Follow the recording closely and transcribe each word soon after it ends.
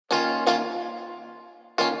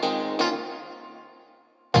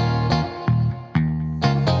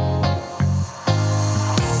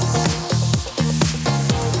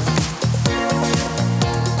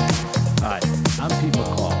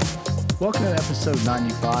episode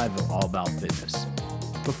 95 of All About Fitness.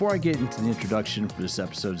 Before I get into the introduction for this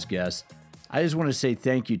episode's guest, I just want to say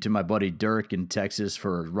thank you to my buddy Dirk in Texas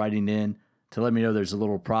for writing in to let me know there's a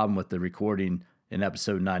little problem with the recording in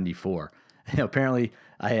episode 94. Apparently,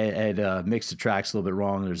 I had mixed the tracks a little bit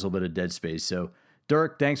wrong. There's a little bit of dead space. So,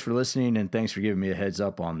 Dirk, thanks for listening, and thanks for giving me a heads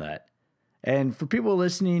up on that. And for people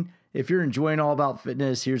listening, if you're enjoying All About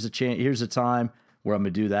Fitness, here's a time where I'm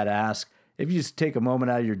going to do that ask. If you just take a moment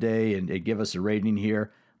out of your day and give us a rating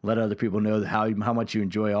here, let other people know how much you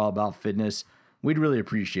enjoy All About Fitness, we'd really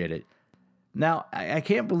appreciate it. Now, I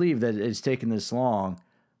can't believe that it's taken this long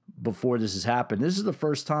before this has happened. This is the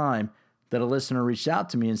first time that a listener reached out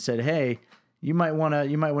to me and said, "Hey, you might want to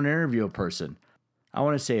interview a person." I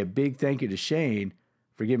want to say a big thank you to Shane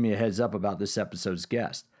for giving me a heads up about this episode's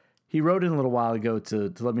guest. He wrote in a little while ago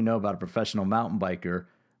to let me know about a professional mountain biker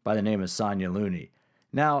by the name of Sonya Looney.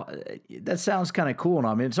 Now, that sounds kind of cool.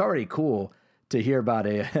 I mean, it's already cool to hear about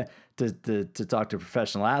to talk to a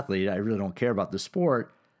professional athlete. I really don't care about the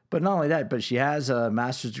sport. But not only that, but she has a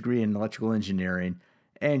master's degree in electrical engineering,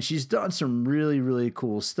 and she's done some really, really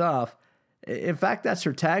cool stuff. In fact, that's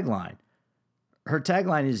her tagline. Her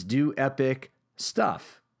tagline is "Do Epic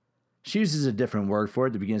Stuff." She uses a different word for it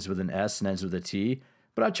that begins with an S and ends with a T,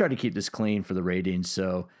 but I try to keep this clean for the ratings,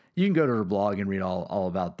 so you can go to her blog and read all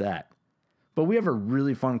about that. But we have a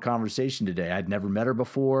really fun conversation today. I'd never met her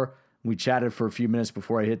before. We chatted for a few minutes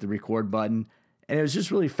before I hit the record button, and it was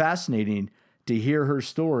just really fascinating to hear her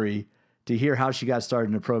story, to hear how she got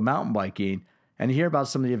started in pro mountain biking, and to hear about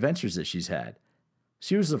some of the adventures that she's had.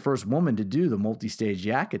 She was the first woman to do the multi-stage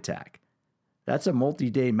yak attack. That's a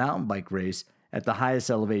multi-day mountain bike race at the highest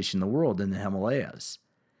elevation in the world in the Himalayas.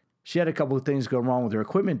 She had a couple of things go wrong with her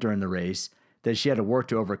equipment during the race that she had to work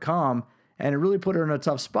to overcome, and it really put her in a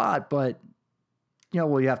tough spot, but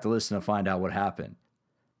you have to listen to find out what happened.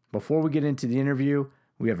 Before we get into the interview,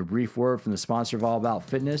 we have a brief word from the sponsor of All About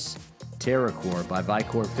Fitness, TerraCore by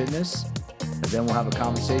Vicor Fitness, and then we'll have a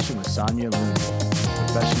conversation with Sonya Looney,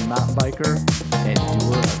 professional mountain biker and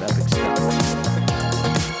doer of epic stuff.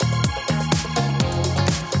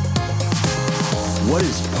 What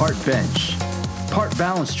is part bench, part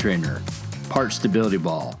balance trainer, part stability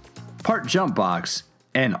ball, part jump box,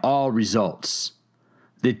 and all results?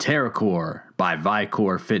 The TerraCore by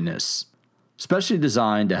Vicor Fitness. Specially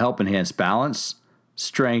designed to help enhance balance,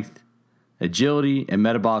 strength, agility, and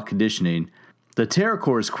metabolic conditioning, the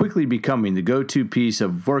TerraCore is quickly becoming the go-to piece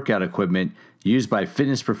of workout equipment used by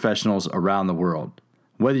fitness professionals around the world.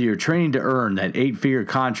 Whether you're training to earn that 8-figure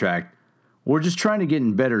contract or just trying to get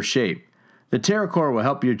in better shape, the TerraCore will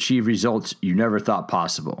help you achieve results you never thought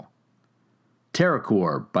possible.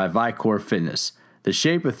 TerraCore by Vicor Fitness, the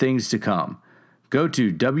shape of things to come. Go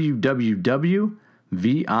to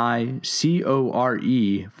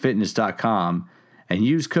www.vicorefitness.com and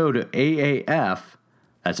use code AAF,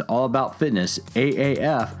 that's All About Fitness,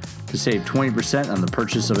 AAF, to save 20% on the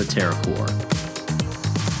purchase of a TerraCore.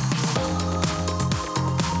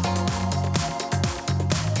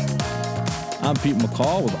 I'm Pete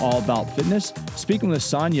McCall with All About Fitness, speaking with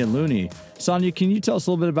Sonya Looney. Sonya, can you tell us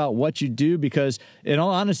a little bit about what you do? Because in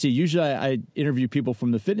all honesty, usually I interview people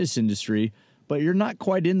from the fitness industry, but you're not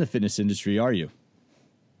quite in the fitness industry, are you?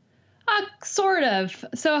 Sort of.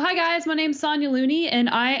 So, hi guys, my name's Sonya Looney, and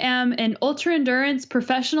I am an ultra endurance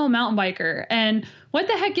professional mountain biker. And what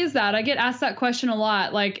the heck is that? I get asked that question a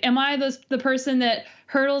lot. Like, am I the person that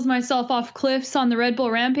hurdles myself off cliffs on the Red Bull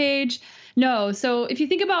Rampage? No. So if you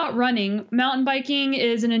think about running, mountain biking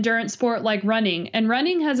is an endurance sport like running, and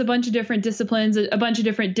running has a bunch of different disciplines, a bunch of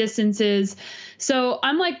different distances. So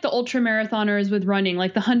I'm like the ultra marathoners with running,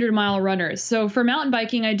 like the 100-mile runners. So for mountain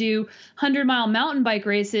biking, I do 100-mile mountain bike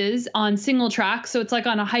races on single track. So it's like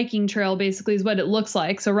on a hiking trail, basically, is what it looks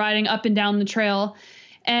like. So riding up and down the trail.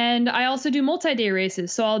 And I also do multi-day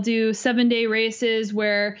races. So I'll do 7-day races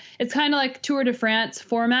where it's kind of like Tour de France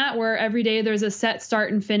format, where every day there's a set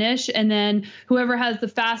start and finish. And then whoever has the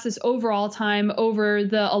fastest overall time over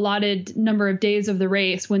the allotted number of days of the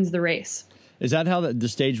race wins the race. Is that how the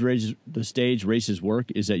stage races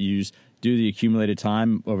work? Is that you do the accumulated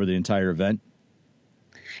time over the entire event?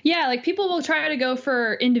 Yeah, like people will try to go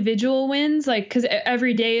for individual wins, like because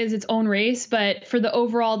every day is its own race. But for the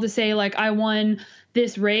overall to say, like, I won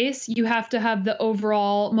this race, you have to have the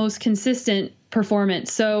overall most consistent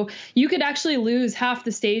performance. So you could actually lose half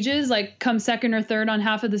the stages, like come second or third on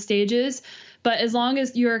half of the stages. But as long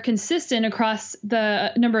as you're consistent across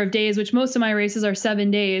the number of days, which most of my races are 7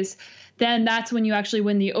 days, then that's when you actually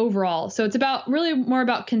win the overall. So it's about really more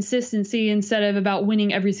about consistency instead of about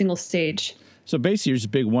winning every single stage. So basically, you're just a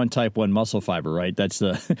big one type 1 muscle fiber, right? That's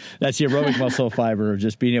the aerobic muscle fiber of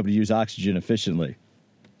just being able to use oxygen efficiently.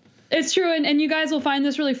 It's true. And you guys will find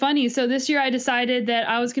this really funny. So this year I decided that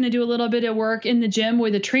I was going to do a little bit of work in the gym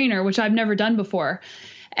with a trainer, which I've never done before.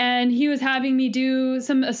 And he was having me do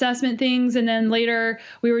some assessment things. And then later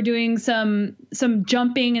we were doing some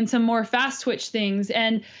jumping and some more fast twitch things.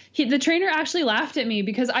 And the trainer actually laughed at me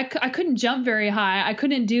because I couldn't jump very high. I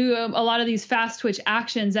couldn't do a lot of these fast twitch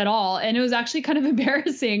actions at all. And it was actually kind of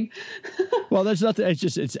embarrassing. Well, there's nothing.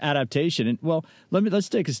 It's adaptation. And well, let's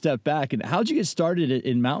take a step back. And how'd you get started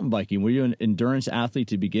in mountain biking? Were you an endurance athlete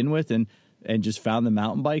to begin with and just found the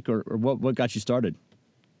mountain bike, or what got you started?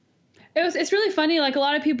 It's really funny. Like, a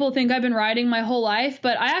lot of people think I've been riding my whole life,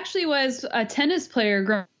 but I actually was a tennis player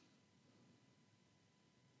growing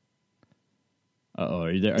Uh-oh,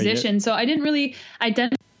 are you there? position. So I didn't really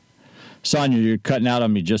identify. Sonya, you're cutting out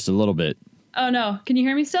on me just a little bit. Oh no. Can you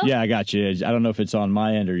hear me still? Yeah, I got you. I don't know if it's on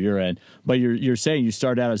my end or your end, but you're saying you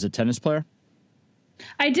started out as a tennis player?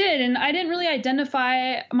 I did. And I didn't really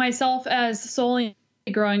identify myself as solely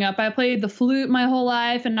growing up. I played the flute my whole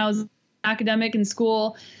life and I was academic in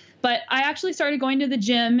school. But I actually started going to the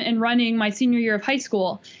gym and running my senior year of high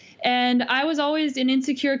school. And I was always an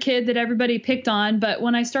insecure kid that everybody picked on. But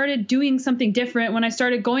when I started doing something different, when I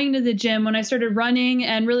started going to the gym, when I started running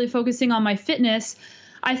and really focusing on my fitness,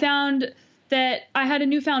 I found that I had a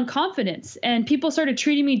newfound confidence and people started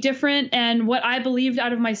treating me different. And what I believed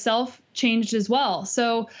out of myself changed as well.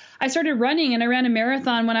 So I started running and I ran a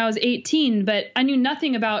marathon when I was 18, but I knew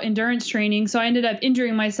nothing about endurance training. So I ended up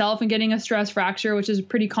injuring myself and getting a stress fracture, which is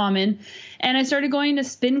pretty common. And I started going to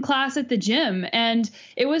spin class at the gym. And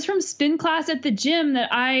it was from spin class at the gym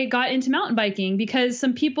that I got into mountain biking because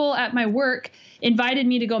some people at my work invited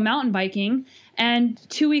me to go mountain biking. And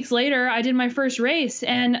 2 weeks later, I did my first race.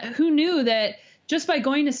 And who knew that just by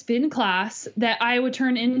going to spin class that I would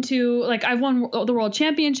turn into, like, I've won the world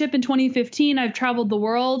championship in 2015. I've traveled the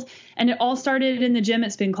world, and it all started in the gym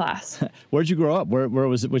at spin class. Where'd you grow up? Where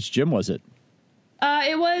was it? Which gym was it?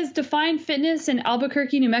 It was Define Fitness in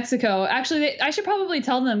Albuquerque, New Mexico. Actually, I should probably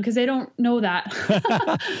tell them because they don't know that.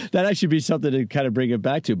 That'd actually be something to kind of bring it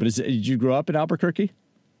back to. But did you grow up in Albuquerque?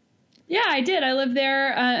 Yeah, I did. I lived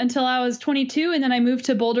there until I was 22, and then I moved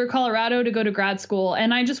to Boulder, Colorado to go to grad school.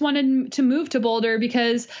 And I just wanted to move to Boulder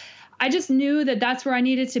because I just knew that that's where I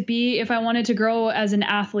needed to be if I wanted to grow as an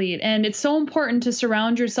athlete. And it's so important to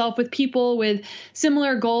surround yourself with people with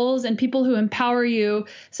similar goals and people who empower you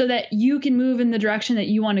so that you can move in the direction that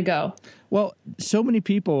you want to go. Well, so many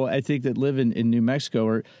people, I think, that live in New Mexico,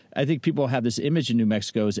 or I think people have this image in New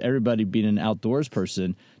Mexico as everybody being an outdoors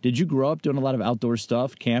person. Did you grow up doing a lot of outdoor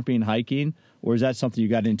stuff, camping, hiking, or is that something you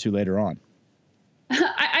got into later on?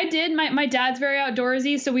 I did. My dad's very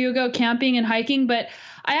outdoorsy, so we would go camping and hiking, but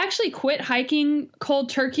I actually quit hiking cold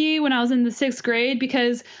turkey when I was in the 6th grade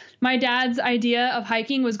because my dad's idea of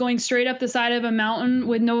hiking was going straight up the side of a mountain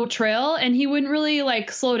with no trail, and he wouldn't really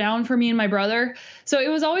slow down for me and my brother. So it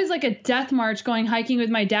was always like a death march going hiking with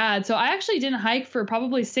my dad. So I actually didn't hike for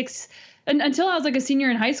probably until I was a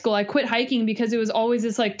senior in high school. I quit hiking because it was always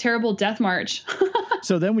this terrible death march.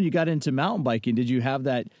 So then when you got into mountain biking, did you have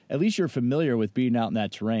that, at least you're familiar with being out in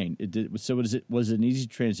that terrain? Was it an easy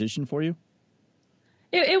transition for you?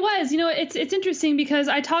 It was, it's interesting because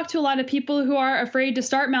I talk to a lot of people who are afraid to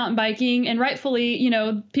start mountain biking, and rightfully,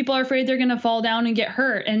 people are afraid they're going to fall down and get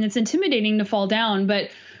hurt, and it's intimidating to fall down, but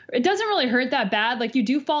it doesn't really hurt that bad. You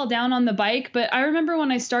do fall down on the bike, but I remember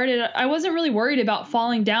when I started, I wasn't really worried about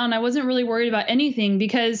falling down. I wasn't really worried about anything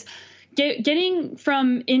because getting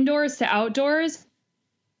from indoors to outdoors,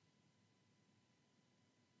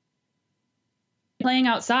 playing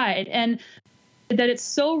outside, and that it's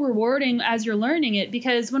so rewarding as you're learning it,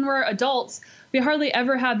 because when we're adults, we hardly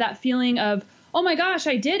ever have that feeling of, oh my gosh,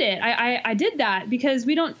 I did it. I did that, because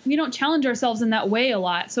we don't challenge ourselves in that way a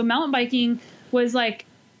lot. So mountain biking was like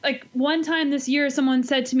one time this year, someone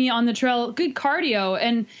said to me on the trail, good cardio.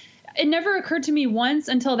 And it never occurred to me once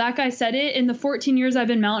until that guy said it in the 14 years I've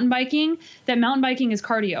been mountain biking, that mountain biking is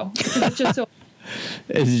cardio. Because it's just so.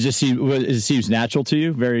 It seems natural to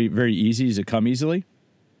you? Very, very easy? Does it come easily?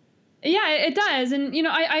 Yeah, it does. And,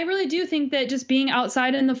 I really do think that just being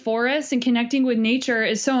outside in the forest and connecting with nature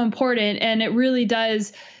is so important. And it really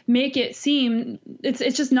does make it seem it's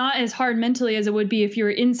just not as hard mentally as it would be if you were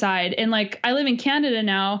inside. And I live in Canada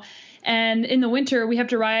now, and in the winter we have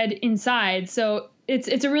to ride inside. So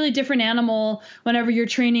it's a really different animal whenever you're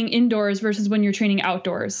training indoors versus when you're training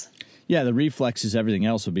outdoors. Yeah, the reflexes, everything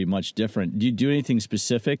else would be much different. Do you do anything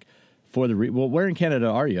specific for well, where in Canada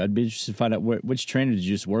are you? I'd be interested to find out which trainer did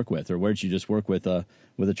you just work with, or where did you just work with a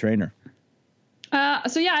trainer?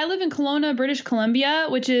 So yeah, I live in Kelowna, British Columbia,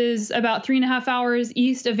 which is about 3.5 hours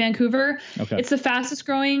east of Vancouver. Okay. It's the fastest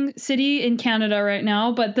growing city in Canada right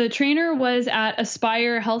now. But the trainer was at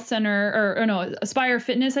Aspire Health Center, or no, Aspire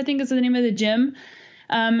Fitness, I think is the name of the gym.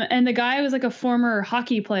 And the guy was like a former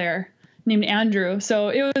hockey player named Andrew. So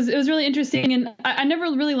it was really interesting. And I never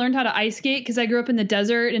really learned how to ice skate because I grew up in the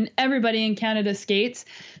desert and everybody in Canada skates.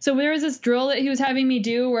 So there was this drill that he was having me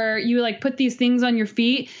do where you like put these things on your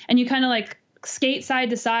feet and you kind of like skate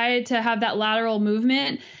side to side to have that lateral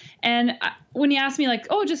movement. And when he asked me like,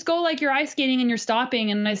 oh, just go like you're ice skating and you're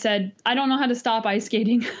stopping. And I said, I don't know how to stop ice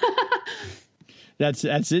skating. That's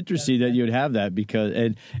interesting that you would have that because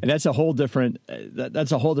and that's a whole different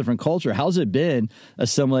culture. How's it been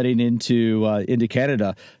assimilating into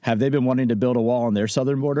Canada? Have they been wanting to build a wall on their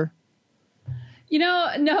southern border?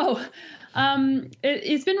 No.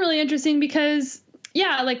 It's been really interesting because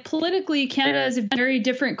like politically, Canada is a very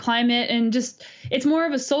different climate and just it's more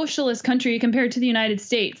of a socialist country compared to the United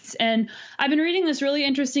States. And I've been reading this really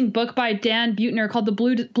interesting book by Dan Buettner called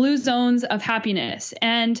The Blue Zones of Happiness.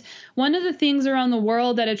 And one of the things around the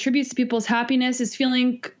world that attributes to people's happiness is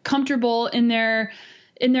feeling comfortable in their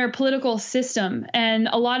political system. And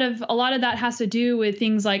a lot of that has to do with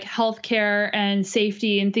things like healthcare and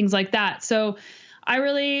safety and things like that. So I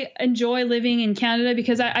really enjoy living in Canada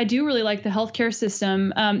because I do really like the healthcare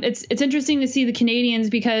system. It's interesting to see the Canadians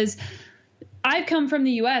because I've come from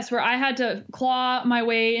the US where I had to claw my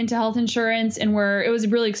way into health insurance and where it was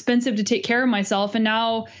really expensive to take care of myself. And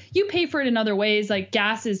now you pay for it in other ways. Like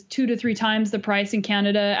gas is 2 to 3 times the price in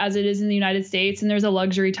Canada as it is in the United States. And there's a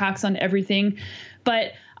luxury tax on everything.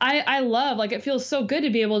 But I love, like, it feels so good to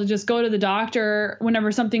be able to just go to the doctor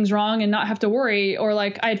whenever something's wrong and not have to worry. Or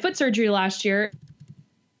like I had foot surgery last year.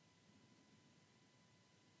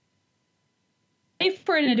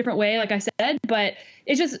 For it in a different way, like I said, but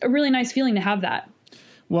it's just a really nice feeling to have that.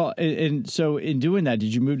 Well, and so in doing that,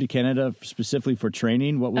 did you move to Canada specifically for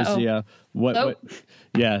training? What was what?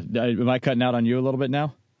 Yeah, am I cutting out on you a little bit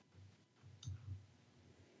now?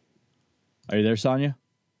 Are you there, Sonya?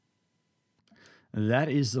 That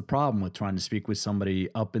is the problem with trying to speak with somebody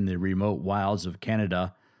up in the remote wilds of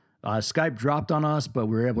Canada. Skype dropped on us, but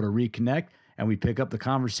we were able to reconnect, and we pick up the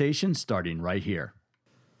conversation starting right here.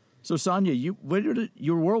 So, Sonya,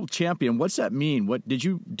 you're world champion. What's that mean? What did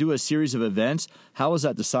you do a series of events? How was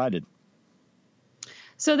that decided?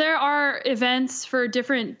 So there are events for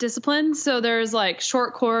different disciplines. So there's like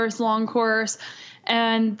short course, long course,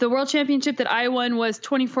 and the world championship that I won was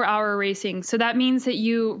 24-hour racing. So that means that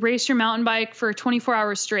you race your mountain bike for 24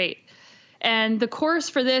 hours straight. And the course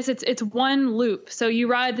for this, it's one loop. So you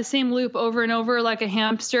ride the same loop over and over like a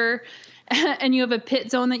hamster. And you have a pit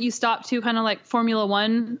zone that you stop to, kind of like Formula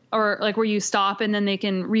One, or like where you stop and then they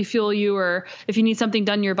can refuel you, or if you need something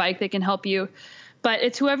done to your bike, they can help you. But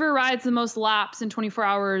it's whoever rides the most laps in 24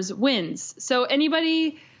 hours wins. So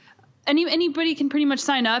anybody can pretty much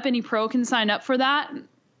sign up. Any pro can sign up for that.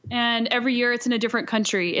 And every year it's in a different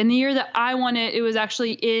country. And the year that I won it, it was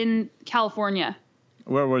actually in California.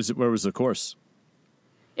 Where was the course?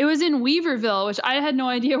 It was in Weaverville, which I had no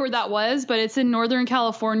idea where that was, but it's in Northern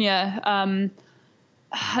California.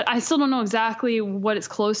 I still don't know exactly what it's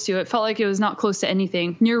close to. It felt like it was not close to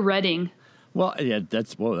anything, near Redding. Well, yeah,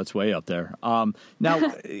 that's way up there.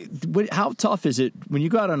 Now, how tough is it when you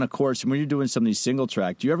go out on a course and when you're doing some of these single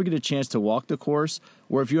track? Do you ever get a chance to walk the course,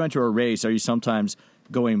 or if you enter a race, are you sometimes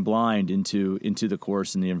going blind into the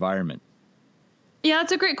course and the environment? Yeah,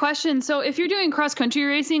 that's a great question. So if you're doing cross-country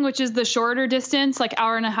racing, which is the shorter distance, like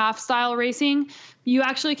hour-and-a-half style racing, you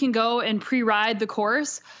actually can go and pre-ride the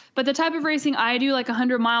course. But the type of racing I do, like a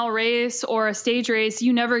 100-mile race or a stage race,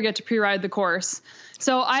 you never get to pre-ride the course.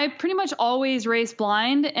 So I pretty much always race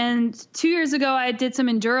blind. And 2 years ago, I did some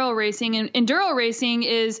enduro racing. And enduro racing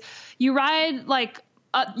is you ride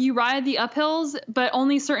the uphills, but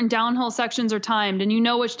only certain downhill sections are timed, and you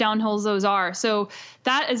know which downhills those are. So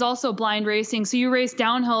that is also blind racing. So you race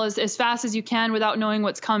downhill as fast as you can without knowing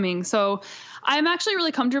what's coming. So I'm actually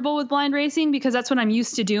really comfortable with blind racing because that's what I'm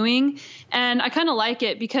used to doing. And I kind of like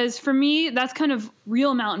it because for me, that's kind of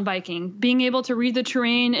real mountain biking, being able to read the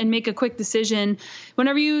terrain and make a quick decision.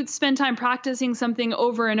 Whenever you spend time practicing something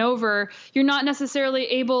over and over, you're not necessarily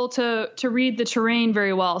able to read the terrain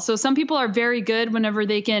very well. So some people are very good whenever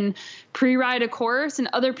they can pre-ride a course, and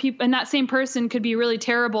other people, and that same person could be really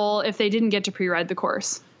terrible if they didn't get to pre-ride the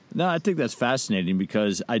course. No, I think that's fascinating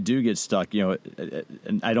because I do get stuck,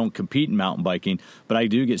 and I don't compete in mountain biking, but I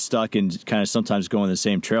do get stuck in kind of sometimes going the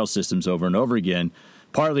same trail systems over and over again,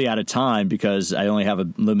 partly out of time because I only have a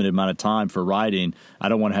limited amount of time for riding. I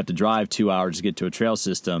don't want to have to drive 2 hours to get to a trail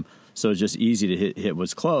system. so it's just easy to hit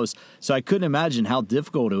what's close. So I couldn't imagine how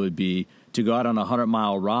difficult it would be to go out on a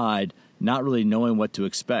 100-mile ride, not really knowing what to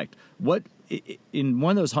expect. What in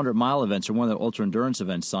one of those 100-mile events or one of the ultra endurance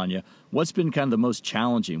events, Sonya, what's been kind of the most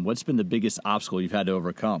challenging? What's been the biggest obstacle you've had to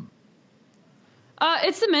overcome?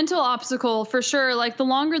 It's the mental obstacle for sure. Like the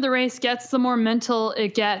longer the race gets, the more mental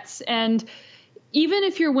it gets. And even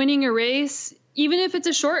if you're winning a race, even if it's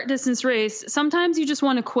a short distance race, sometimes you just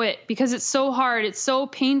want to quit because it's so hard. It's so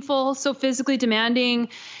painful, so physically demanding.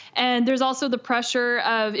 And there's also the pressure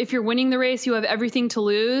of if you're winning the race, you have everything to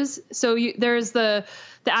lose. So there's the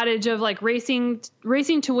adage of like racing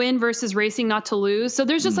to win versus racing not to lose. So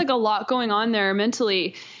there's just like a lot going on there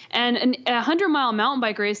mentally. And a 100-mile mountain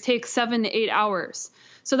bike race takes 7 to 8 hours.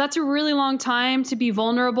 So that's a really long time to be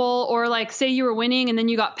vulnerable, or like say you were winning and then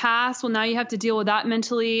you got passed. Well, now you have to deal with that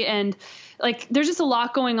mentally. And like, there's just a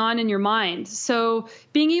lot going on in your mind. So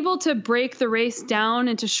being able to break the race down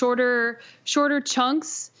into shorter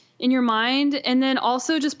chunks in your mind, and then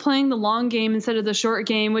also just playing the long game instead of the short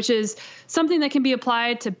game, which is something that can be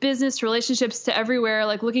applied to business, relationships, to everywhere.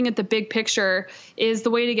 Like looking at the big picture is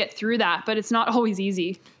the way to get through that, but it's not always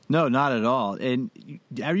easy. No, not at all. And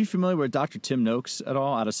are you familiar with Dr. Tim Noakes at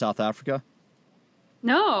all out of South Africa?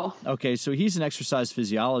 No. Okay, so he's an exercise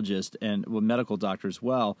physiologist and a medical doctor as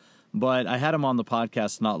well. But I had him on the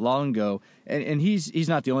podcast not long ago, and he's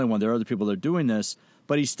not the only one. There are other people that are doing this,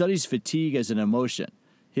 but he studies fatigue as an emotion.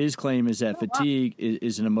 His claim is that fatigue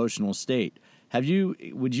is an emotional state.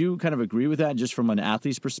 Would you kind of agree with that, just from an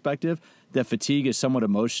athlete's perspective, that fatigue is somewhat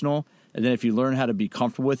emotional, and then if you learn how to be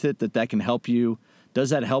comfortable with it, that can help you?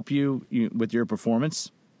 Does that help you with your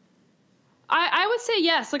performance? I would say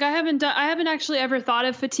yes. Like I haven't actually ever thought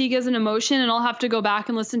of fatigue as an emotion, and I'll have to go back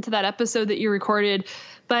and listen to that episode that you recorded.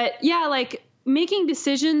 But yeah, like making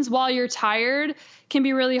decisions while you're tired can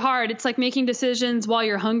be really hard. It's like making decisions while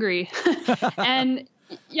you're hungry. And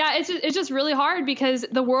yeah, it's just really hard because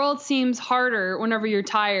the world seems harder whenever you're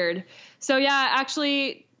tired. So yeah,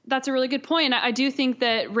 actually, that's a really good point. I do think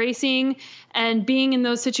that racing and being in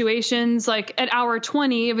those situations, like at hour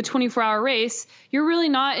 20 of a 24-hour race, you're really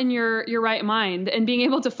not in your right mind, and being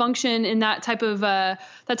able to function in that type of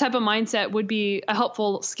mindset would be a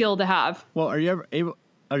helpful skill to have. Well, are you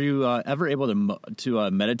ever able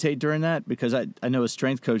to meditate during that? Because I know a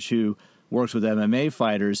strength coach who works with MMA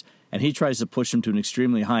fighters, and he tries to push them to an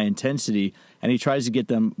extremely high intensity, and he tries to get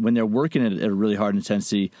them, when they're working at a really hard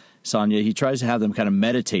intensity, Sonya, he tries to have them kind of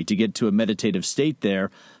meditate to get to a meditative state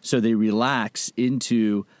there so they relax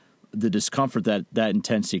into the discomfort that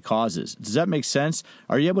intensity causes. Does that make sense?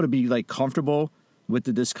 Are you able to be like comfortable with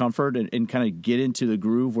the discomfort and kind of get into the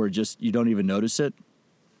groove where just you don't even notice it?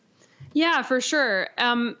 Yeah, for sure.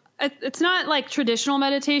 It's not like traditional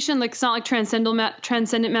meditation, like it's not like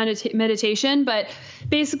transcendent meditation, but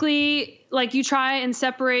basically like you try and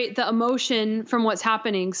separate the emotion from what's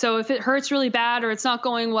happening. So if it hurts really bad or it's not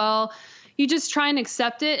going well, you just try and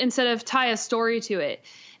accept it instead of tie a story to it.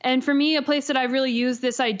 And for me, a place that I've really used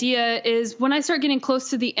this idea is when I start getting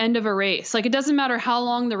close to the end of a race. Like it doesn't matter how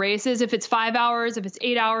long the race is, if it's 5 hours, if it's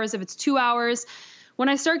 8 hours, if it's 2 hours. When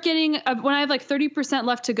I have like 30%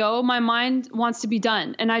 left to go, my mind wants to be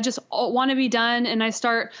done, and I just want to be done, and I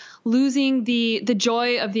start losing the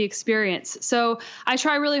joy of the experience. So I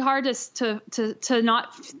try really hard to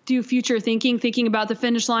not do future thinking about the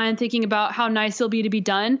finish line, thinking about how nice it'll be to be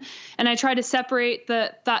done, and I try to separate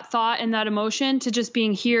that thought and that emotion to just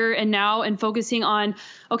being here and now and focusing on,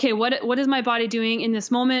 okay, what is my body doing in this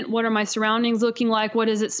moment? What are my surroundings looking like? What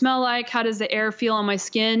does it smell like? How does the air feel on my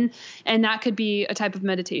skin? And that could be a type of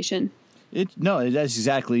meditation. No, that's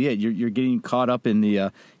exactly it. You're getting caught up in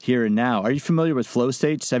the here and now. Are you familiar with flow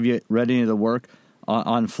states? Have you read any of the work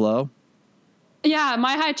on flow? Yeah,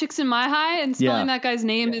 My High Chicks in My High, and spelling that guy's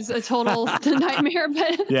name is a total nightmare.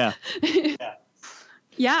 But yeah.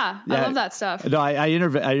 Yeah, I love that stuff. No, I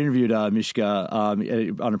interviewed Mishka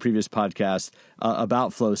on a previous podcast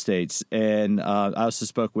about flow states, and I also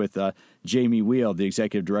spoke with Jamie Wheel, the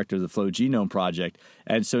executive director of the Flow Genome Project.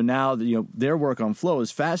 And so now, their work on flow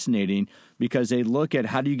is fascinating because they look at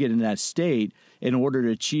how do you get in that state in order to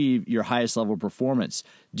achieve your highest level of performance.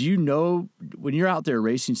 Do you know, when you're out there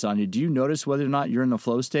racing, Sonya, do you notice whether or not you're in the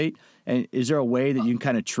flow state? And is there a way that you can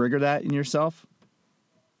kind of trigger that in yourself?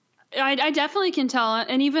 I definitely can tell.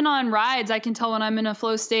 And even on rides, I can tell when I'm in a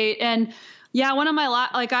flow state. And yeah, one of my,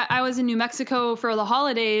 I was in New Mexico for the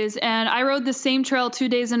holidays, and I rode the same trail 2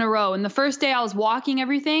 days in a row. And the first day I was walking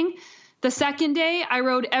everything. The second day I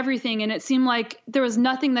rode everything, and it seemed like there was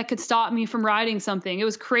nothing that could stop me from riding something. It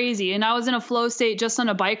was crazy. And I was in a flow state just on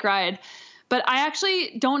a bike ride. But I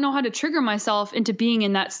actually don't know how to trigger myself into being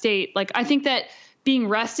in that state. Like, I think that being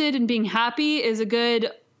rested and being happy is a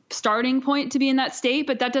good starting point to be in that state,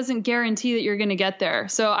 but that doesn't guarantee that you're going to get there.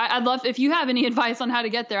 So I'd love, if you have any advice on how to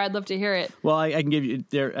get there, I'd love to hear it. Well, I can give you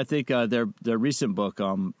I think their recent book,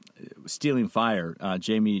 Stealing Fire,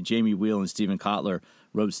 Jamie Wheel and Stephen Kotler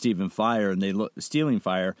wrote Stealing Fire, and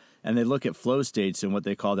they look at flow states and what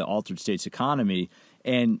they call the altered states economy.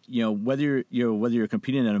 And whether you're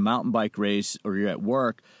competing in a mountain bike race or you're at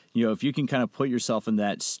work, if you can kind of put yourself in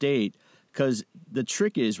that state. Because the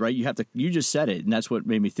trick is, right, you just said it, and that's what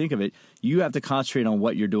made me think of it. You have to concentrate on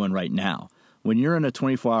what you're doing right now. When you're in a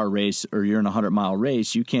 24-hour race or you're in a 100-mile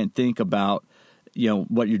race, you can't think about,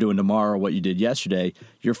 what you're doing tomorrow or what you did yesterday.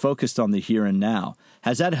 You're focused on the here and now.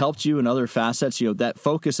 Has that helped you in other facets? That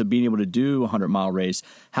focus of being able to do a 100-mile race,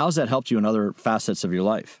 how's that helped you in other facets of your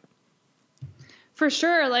life? For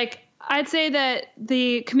sure. I'd say that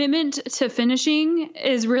the commitment to finishing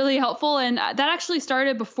is really helpful. And that actually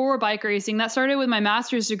started before bike racing. That started with my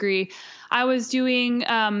master's degree. I was doing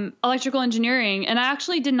electrical engineering, and I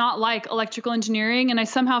actually did not like electrical engineering, and I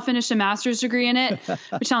somehow finished a master's degree in it,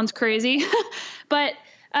 which sounds crazy. But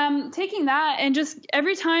taking that, and just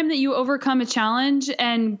every time that you overcome a challenge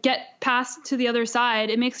and get past to the other side,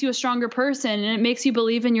 it makes you a stronger person, and it makes you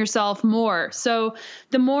believe in yourself more. So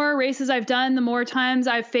the more races I've done, the more times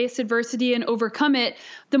I've faced adversity and overcome it,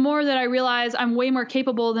 the more that I realize I'm way more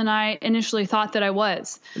capable than I initially thought that I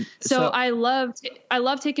was. So I love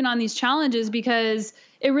taking on these challenges because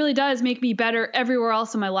it really does make me better everywhere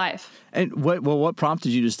else in my life. And what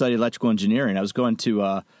prompted you to study electrical engineering? I was going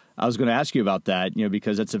to ask you about that,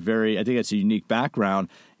 because I think that's a unique background.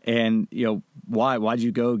 And, why'd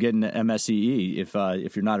you go get an MSEE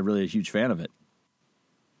if you're not really a huge fan of it?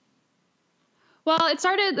 Well, it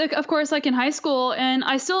started, of course, in high school, and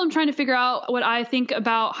I still am trying to figure out what I think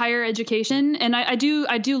about higher education. And I do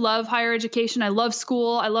love higher education. I love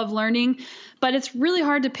school. I love learning, but it's really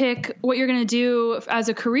hard to pick what you're going to do as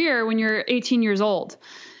a career when you're 18 years old.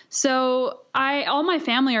 So all my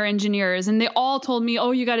family are engineers, and they all told me,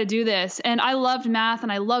 oh, you got to do this. And I loved math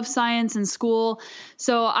and I loved science in school.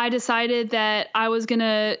 So I decided that I was going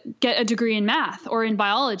to get a degree in math or in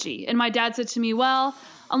biology. And my dad said to me, well,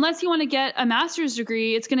 unless you want to get a master's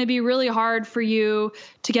degree, it's going to be really hard for you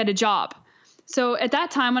to get a job. So at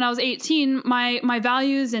that time, when I was 18, my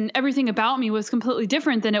values and everything about me was completely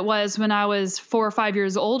different than it was when I was 4 or 5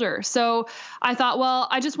 years older. So I thought, well,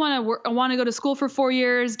 I just want to go to school for 4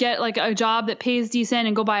 years, get a job that pays decent,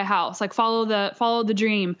 and go buy a house, follow the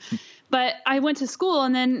dream. But I went to school,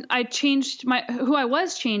 and then I changed who I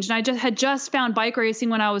was changed. And I had just found bike racing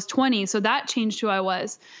when I was 20. So that changed who I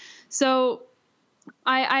was. So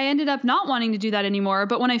I ended up not wanting to do that anymore.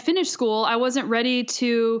 But when I finished school, I wasn't ready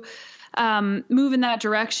to move in that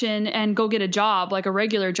direction and go get a job, a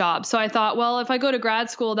regular job. So I thought, well, if I go to grad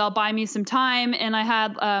school, they'll buy me some time. And I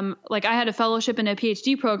had I had a fellowship and a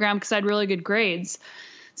PhD program because I had really good grades.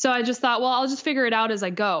 So I just thought, well, I'll just figure it out as I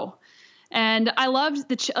go. And I loved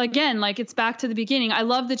it's back to the beginning. I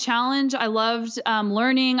loved the challenge. I loved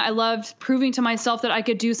learning. I loved proving to myself that I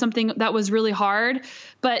could do something that was really hard.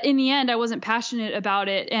 But in the end, I wasn't passionate about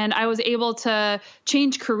it. And I was able to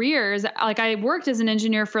change careers. I worked as an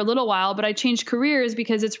engineer for a little while, but I changed careers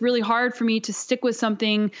because it's really hard for me to stick with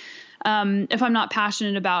something if I'm not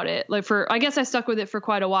passionate about it. I guess I stuck with it for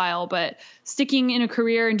quite a while, but sticking in a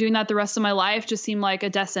career and doing that the rest of my life just seemed like a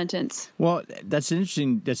death sentence. Well, that's an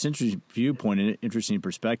interesting viewpoint and interesting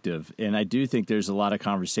perspective. And I do think there's a lot of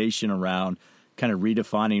conversation around kind of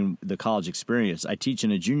redefining the college experience. I teach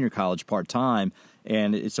in a junior college part-time,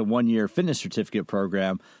 and it's a 1-year fitness certificate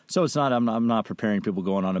program. So it's not, I'm not preparing people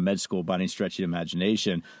going on to med school by any stretch of the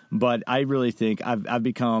imagination. But I really think I've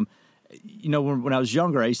become, when I was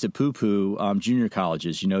younger, I used to poo-poo junior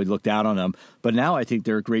colleges, look down on them. But now I think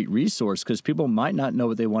they're a great resource because people might not know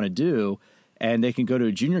what they want to do, and they can go to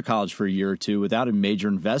a junior college for a year or two without a major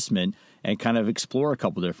investment and kind of explore a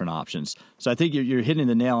couple different options. So I think you're hitting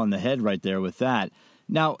the nail on the head right there with that.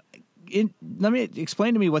 Now, let me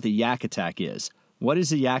explain to me what the yak attack is. What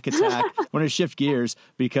is the yak attack? I want to shift gears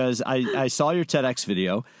because I saw your TEDx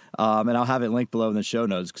video, and I'll have it linked below in the show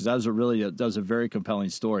notes because that was a very compelling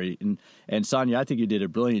story. And Sonya, I think you did a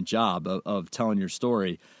brilliant job of telling your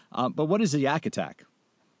story. But what is the yak attack?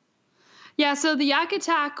 Yeah, so the yak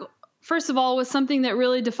attack, first of all, was something that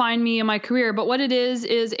really defined me in my career. But what it is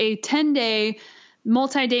a 10-day,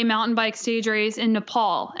 multi-day mountain bike stage race in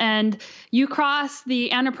Nepal. And you cross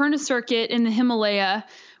the Annapurna circuit in the Himalaya,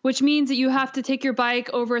 which means that you have to take your bike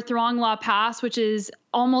over Throngla Pass, which is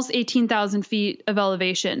almost 18,000 feet of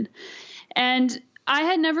elevation. And I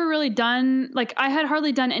had never really I had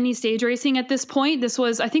hardly done any stage racing at this point. This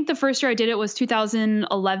was, I think the first year I did it was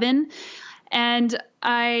 2011. And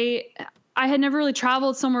I had never really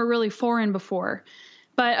traveled somewhere really foreign before.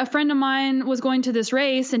 But a friend of mine was going to this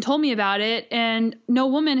race and told me about it, and no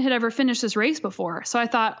woman had ever finished this race before. So I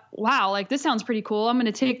thought, wow, like this sounds pretty cool. I'm going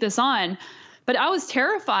to take this on. But I was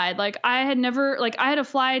terrified. Like I had to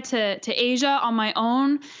fly to Asia on my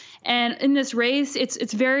own. And in this race,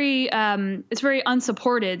 it's very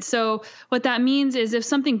unsupported. So what that means is if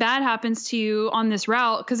something bad happens to you on this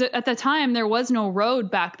route, because at the time there was no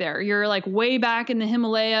road back there, you're like way back in the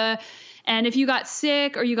Himalaya. And if you got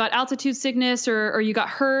sick or you got altitude sickness or you got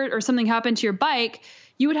hurt or something happened to your bike,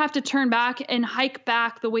 you would have to turn back and hike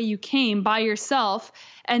back the way you came by yourself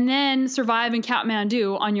and then survive in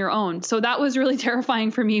Kathmandu on your own. So that was really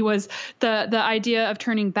terrifying for me, was the idea of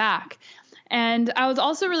turning back. And I was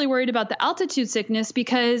also really worried about the altitude sickness,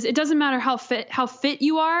 because it doesn't matter how fit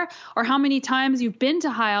you are or how many times you've been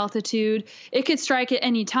to high altitude, it could strike at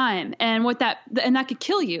any time. And that could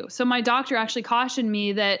kill you. So my doctor actually cautioned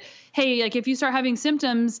me that, hey, like if you start having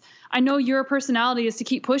symptoms, I know your personality is to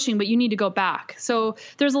keep pushing, but you need to go back. So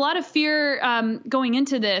there's a lot of fear going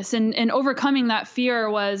into this, and overcoming that fear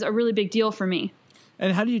was a really big deal for me.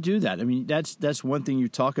 And how do you do that? I mean, that's one thing you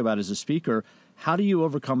talk about as a speaker. How do you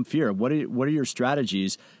overcome fear? What are your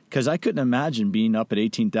strategies? Because I couldn't imagine being up at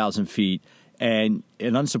 18,000 feet and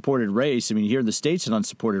an unsupported race. I mean, here in the States, an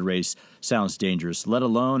unsupported race sounds dangerous, let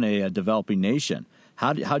alone a developing nation.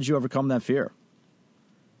 How did you overcome that fear?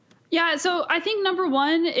 Yeah, so I think number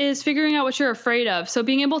one is figuring out what you're afraid of. So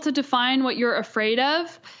being able to define what you're afraid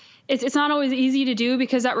of. It's not always easy to do,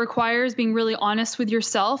 because that requires being really honest with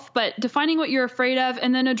yourself, but defining what you're afraid of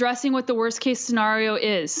and then addressing what the worst case scenario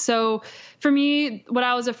is. So for me, what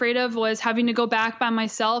I was afraid of was having to go back by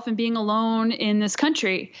myself and being alone in this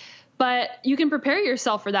country. But you can prepare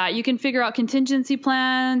yourself for that. You can figure out contingency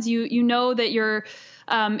plans. You know that you're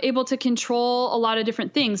able to control a lot of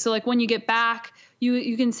different things. So like when you get back,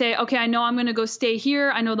 you can say, okay, I know I'm going to go stay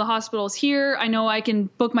here. I know the hospital's here. I know I can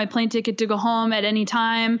book my plane ticket to go home at any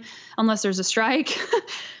time unless there's a strike.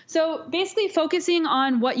 So basically focusing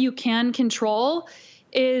on what you can control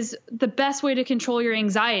is the best way to control your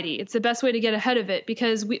anxiety. It's the best way to get ahead of it,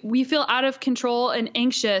 because we feel out of control and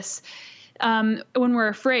anxious when we're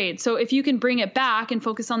afraid. So if you can bring it back and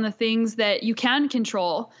focus on the things that you can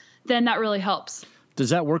control, then that really helps.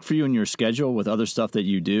 Does that work for you in your schedule with other stuff that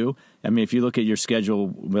you do? I mean, if you look at your schedule,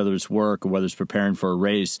 whether it's work or whether it's preparing for a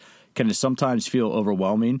race, can it sometimes feel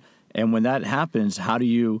overwhelming? And when that happens, how do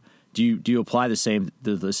you apply the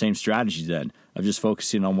same strategy then of just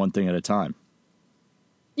focusing on one thing at a time?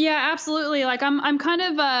 Yeah, absolutely. Like I'm kind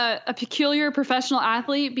of a peculiar professional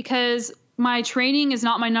athlete, because my training is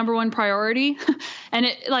not my number one priority. And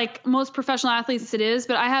it, like most professional athletes, it is,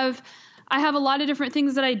 but I have a lot of different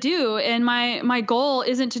things that I do. And my goal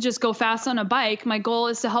isn't to just go fast on a bike. My goal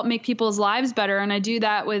is to help make people's lives better. And I do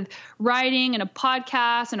that with writing and a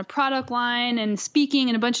podcast and a product line and speaking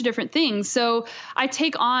and a bunch of different things. So I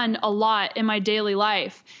take on a lot in my daily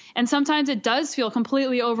life. And sometimes it does feel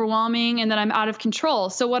completely overwhelming and that I'm out of control.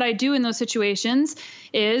 So what I do in those situations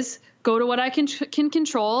is go to what I can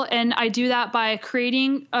control. And I do that by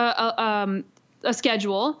creating a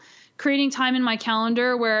schedule, creating time in my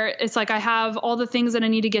calendar where it's like I have all the things that I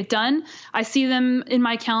need to get done. I see them in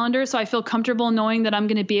my calendar, so I feel comfortable knowing that I'm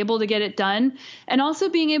going to be able to get it done. And also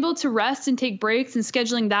being able to rest and take breaks and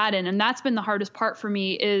scheduling that in. And that's been the hardest part for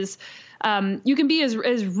me is you can be as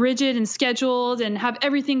rigid and scheduled and have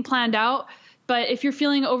everything planned out. But if you're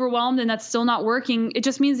feeling overwhelmed and that's still not working, it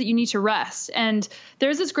just means that you need to rest. And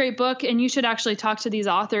there's this great book, and you should actually talk to these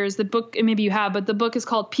authors. The book, maybe you have, but the book is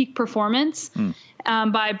called Peak Performance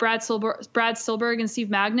by Brad Stulberg and Steve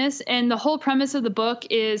Magnus. And the whole premise of the book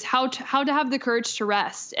is how to have the courage to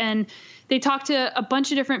rest. And they talk to a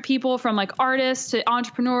bunch of different people, from like artists to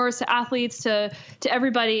entrepreneurs to athletes to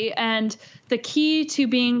everybody. And the key to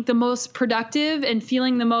being the most productive and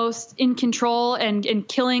feeling the most in control and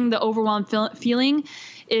killing the overwhelmed feeling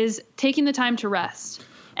is taking the time to rest.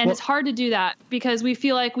 And it's hard to do that because we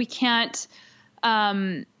feel like we can't,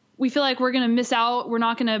 we feel like we're going to miss out. We're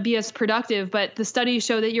not going to be as productive, but the studies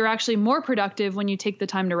show that you're actually more productive when you take the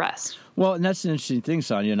time to rest. Well, and that's an interesting thing,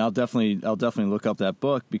 Sonya, and I'll definitely look up that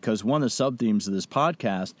book, because one of the sub-themes of this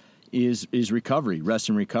podcast is recovery, rest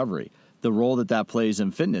and recovery, the role that plays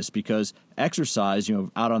in fitness, because exercise,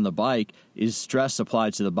 out on the bike is stress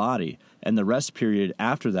applied to the body, and the rest period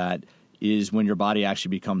after that is when your body actually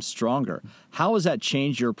becomes stronger. How has that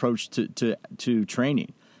changed your approach to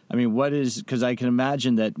training? I mean, because I can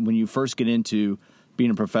imagine that when you first get into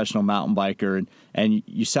being a professional mountain biker, and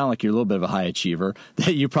you sound like you're a little bit of a high achiever,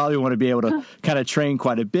 that you probably want to be able to kind of train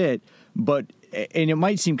quite a bit. But and it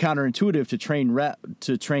might seem counterintuitive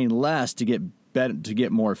to train less to get better, to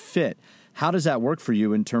get more fit. How does that work for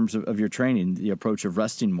you in terms of your training, the approach of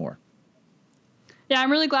resting more? Yeah, I'm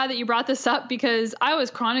really glad that you brought this up because I was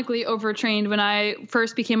chronically overtrained when I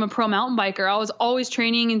first became a pro mountain biker. I was always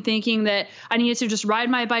training and thinking that I needed to just ride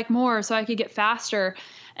my bike more so I could get faster.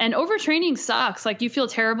 And overtraining sucks. Like, you feel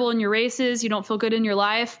terrible in your races. You don't feel good in your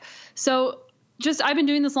life. So I've been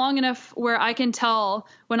doing this long enough where I can tell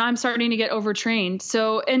when I'm starting to get overtrained.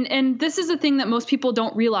 So, and this is the thing that most people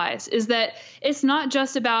don't realize, is that it's not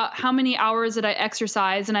just about how many hours that I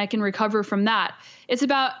exercise and I can recover from that. It's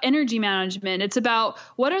about energy management. It's about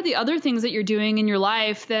what are the other things that you're doing in your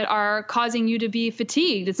life that are causing you to be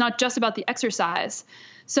fatigued. It's not just about the exercise.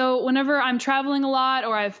 So whenever I'm traveling a lot,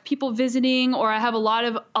 or I have people visiting, or I have a lot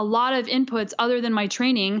of inputs other than my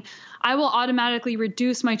training, I will automatically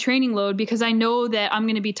reduce my training load because I know that I'm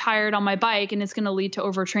going to be tired on my bike and it's going to lead to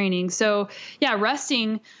overtraining. So yeah,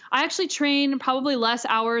 resting, I actually train probably less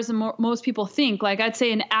hours than most people think. Like, I'd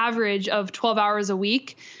say an average of 12 hours a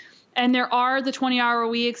week. And there are the 20-hour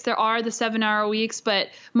weeks, there are the 7-hour weeks, but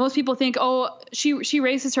most people think, oh, she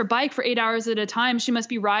races her bike for 8 hours at a time, she must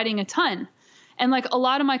be riding a ton. And like a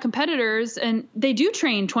lot of my competitors, and they do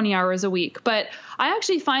train 20 hours a week, but I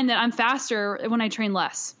actually find that I'm faster when I train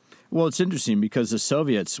less. Well, it's interesting because the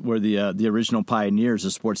Soviets were the original pioneers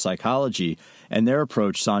of sports psychology, and their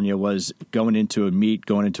approach, Sonya, was going into a meet,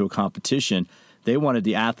 going into a competition. They wanted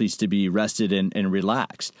the athletes to be rested and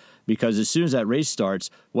relaxed, because as soon as that race starts,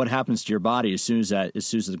 what happens to your body as soon as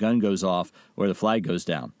the gun goes off or the flag goes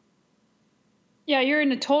down? Yeah, you're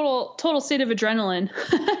in a total state of adrenaline.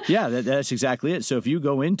 Yeah, that's exactly it. So if you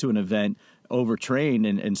go into an event overtrained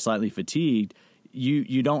and slightly fatigued,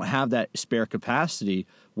 you don't have that spare capacity.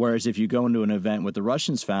 Whereas if you go into an event, what the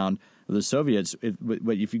Russians found, or the Soviets,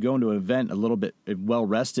 if you go into an event a little bit well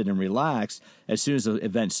rested and relaxed, as soon as the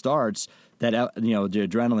event starts, that the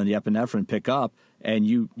adrenaline, the epinephrine pick up, and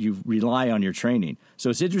you rely on your training.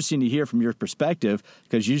 So it's interesting to hear from your perspective,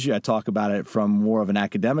 because usually I talk about it from more of an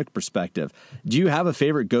academic perspective. Do you have a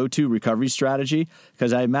favorite go-to recovery strategy?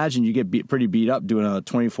 Because I imagine you get pretty beat up doing a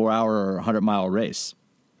 24-hour or 100-mile race.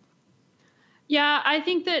 Yeah, I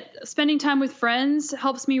think that spending time with friends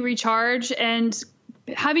helps me recharge, and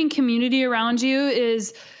having community around you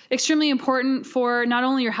is extremely important for not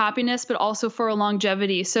only your happiness, but also for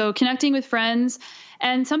longevity. So connecting with friends.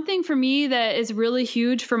 And something for me that is really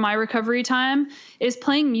huge for my recovery time is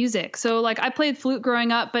playing music. So like, I played flute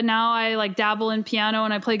growing up, but now I like dabble in piano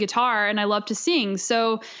and I play guitar and I love to sing.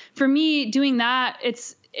 So for me, doing that,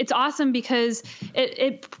 it's awesome because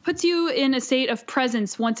it puts you in a state of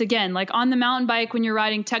presence once again. Like on the mountain bike, when you're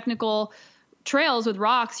riding technical trails with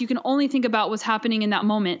rocks, you can only think about what's happening in that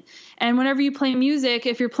moment. And whenever you play music,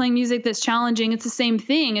 if you're playing music that's challenging, it's the same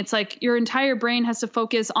thing. It's like your entire brain has to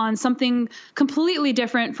focus on something completely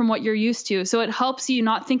different from what you're used to. So it helps you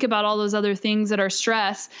not think about all those other things that are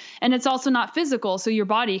stress. And it's also not physical, so your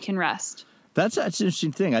body can rest. That's an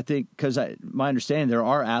interesting thing. I think, because my understanding, there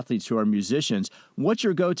are athletes who are musicians. What's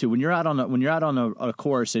your go-to when you're out on a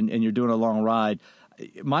course and you're doing a long ride?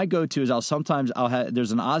 My go-to is there's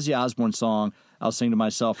an Ozzy Osbourne song I'll sing to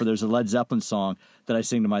myself, or there's a Led Zeppelin song that I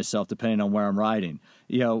sing to myself, depending on where I'm riding.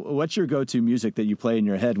 What's your go-to music that you play in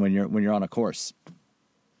your head when you're on a course?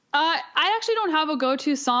 I actually don't have a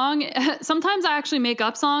go-to song. Sometimes I actually make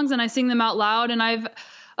up songs and I sing them out loud, and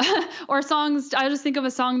or songs, I just think of a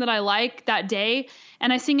song that I like that day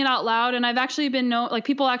and I sing it out loud. And I've actually been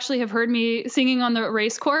people actually have heard me singing on the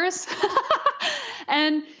race course.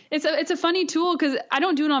 And it's a funny tool because I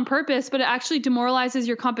don't do it on purpose, but it actually demoralizes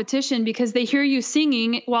your competition because they hear you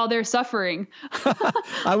singing while they're suffering.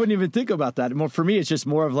 I wouldn't even think about that. For me, it's just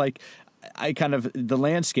more of like, the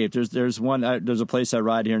landscape. There's a place I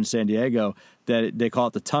ride here in San Diego that they call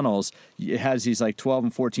it the tunnels. It has these like 12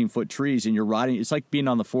 and 14 foot trees, and you're riding. It's like being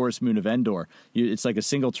on the forest moon of Endor. It's like a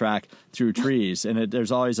single track through trees, and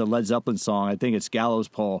there's always a Led Zeppelin song. I think it's Gallows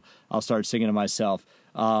Pole. I'll start singing to myself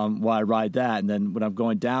while I ride that, and then when I'm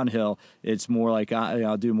going downhill, it's more like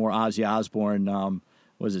I'll do more Ozzy Osbourne.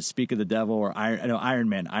 Was it Speak of the Devil or Iron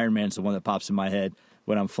Man? Iron Man's the one that pops in my head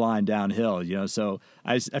when I'm flying downhill, So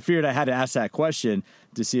I figured I had to ask that question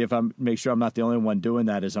to see if make sure I'm not the only one doing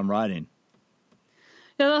that as I'm riding.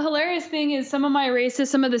 Now, the hilarious thing is some of my races,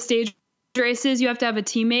 some of the stage races, you have to have a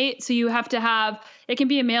teammate. So you have to have, it can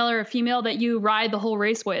be a male or a female that you ride the whole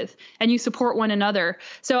race with, and you support one another.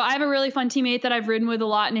 So I have a really fun teammate that I've ridden with a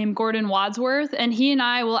lot named Gordon Wadsworth, and he and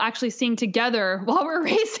I will actually sing together while we're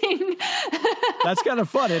racing. That's kind of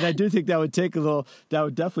fun. And I do think that would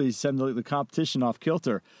definitely send the competition off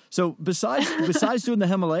kilter. So besides doing the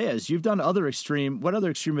Himalayas, you've done what other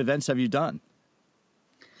extreme events have you done?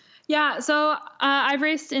 Yeah, so I've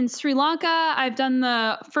raced in Sri Lanka. I've done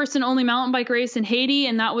the first and only mountain bike race in Haiti,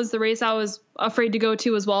 and that was the race I was afraid to go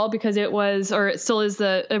to as well because it was, or it still is,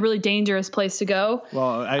 a really dangerous place to go.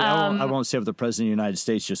 Well, I won't say what the president of the United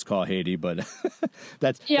States just called Haiti, but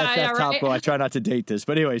that's topical. Right? I try not to date this,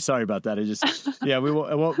 but anyway, sorry about that. We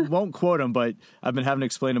won't quote him, but I've been having to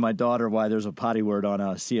explain to my daughter why there's a potty word on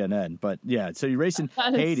CNN. But yeah, so you raced in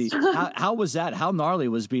Haiti. How was that? How gnarly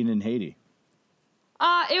was being in Haiti?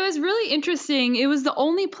 It was really interesting. It was the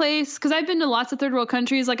only place, because I've been to lots of third world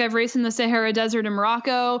countries, like I've raced in the Sahara Desert in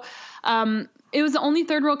Morocco. It was the only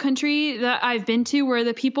third world country that I've been to where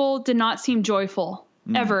the people did not seem joyful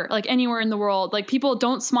ever, like anywhere in the world. Like people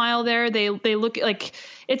don't smile there. They look like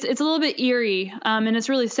it's a little bit eerie. And it's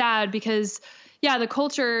really sad because, yeah, the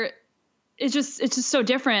culture it's just so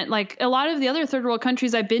different. Like a lot of the other third world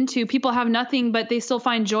countries I've been to, people have nothing, but they still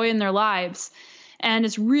find joy in their lives. And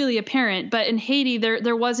it's really apparent. But in Haiti,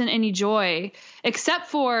 there wasn't any joy, except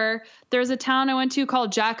for there's a town I went to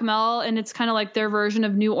called Jacmel, and it's kind of like their version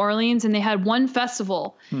of New Orleans. And they had one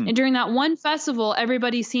festival. And during that one festival,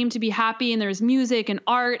 everybody seemed to be happy, and there was music and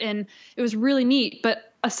art, and it was really neat.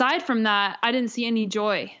 But aside from that, I didn't see any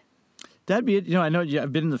joy. That'd be it. I know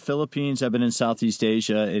I've been in the Philippines, I've been in Southeast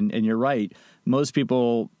Asia, and you're right. Most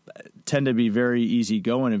people tend to be very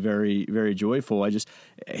easygoing and very, very joyful.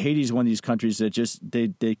 Haiti's one of these countries that just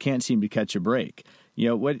they can't seem to catch a break.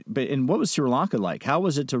 What was Sri Lanka like? How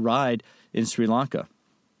was it to ride in Sri Lanka?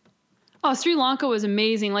 Oh, Sri Lanka was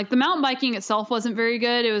amazing. Like the mountain biking itself wasn't very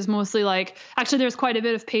good. It was mostly actually there's quite a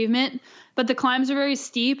bit of pavement, but the climbs are very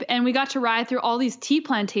steep, and we got to ride through all these tea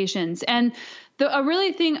plantations. And a really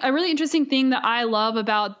interesting thing that I love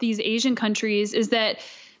about these Asian countries is that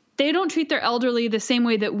they don't treat their elderly the same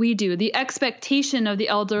way that we do. The expectation of the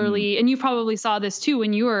elderly, and you probably saw this too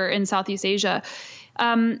when you were in Southeast Asia.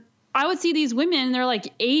 I would see these women, they're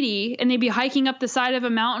like 80, and they'd be hiking up the side of a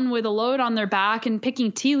mountain with a load on their back and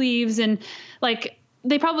picking tea leaves. And like,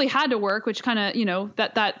 they probably had to work, which kind of,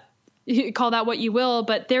 that you call that what you will,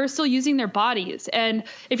 but they're still using their bodies. And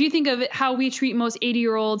if you think of how we treat most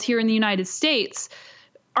 80-year-olds here in the United States,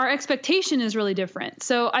 our expectation is really different.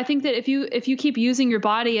 So I think that if you keep using your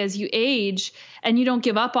body as you age and you don't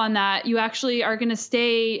give up on that, you actually are going to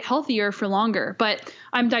stay healthier for longer. But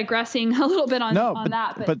I'm digressing a little bit on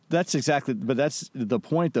that. But that's the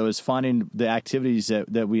point, though, is finding the activities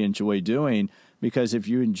that we enjoy doing, because if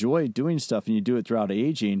you enjoy doing stuff and you do it throughout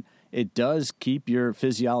aging, it does keep your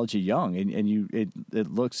physiology young, and it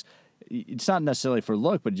looks, it's not necessarily for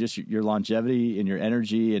look, but just your longevity and your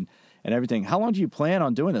energy and everything. How long do you plan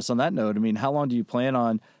on doing this? On that note, I mean, how long do you plan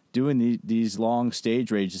on doing these long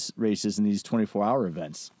stage races and these 24-hour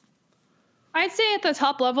events? I'd say at the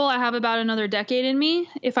top level, I have about another decade in me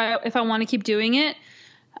if I want to keep doing it.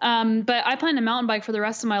 But I plan to mountain bike for the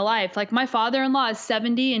rest of my life. Like my father-in-law is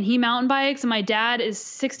 70 and he mountain bikes, and my dad is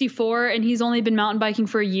 64 and he's only been mountain biking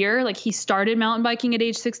for a year. Like he started mountain biking at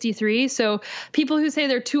age 63. So people who say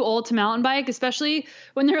they're too old to mountain bike, especially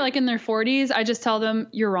when they're like in their 40s, I just tell them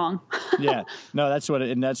you're wrong. Yeah, no, that's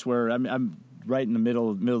where I'm right in the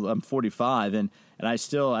middle. I'm 45 and I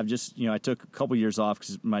took a couple years off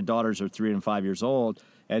because my daughters are 3 and 5 years old.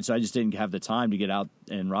 And so I just didn't have the time to get out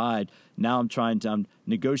and ride. Now I'm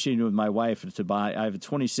negotiating with my wife to buy, I have a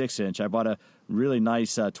 26-inch. I bought a really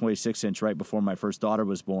nice 26-inch right before my first daughter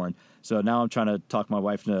was born. So now I'm trying to talk my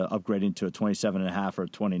wife into upgrading to a 27.5 or a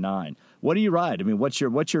 29. What do you ride? I mean, what's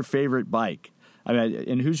your favorite bike? I mean,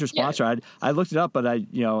 and who's your sponsor? Yeah. I looked it up, but I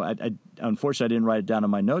unfortunately I didn't write it down in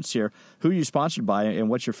my notes here. Who are you sponsored by, and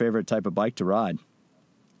what's your favorite type of bike to ride?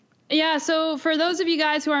 Yeah, so for those of you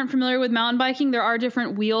guys who aren't familiar with mountain biking, there are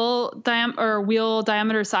different wheel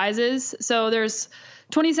diameter sizes. So there's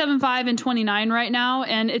 27.5 and 29 right now,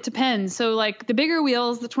 and it depends. So like the bigger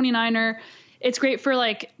wheels, the 29er, it's great for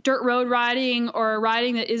like dirt road riding or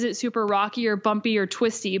riding that isn't super rocky or bumpy or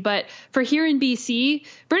twisty. But for here in BC,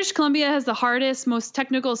 British Columbia has the hardest, most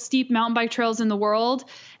technical, steep mountain bike trails in the world.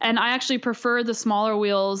 And I actually prefer the smaller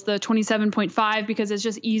wheels, the 27.5, because it's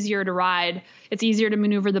just easier to ride. It's easier to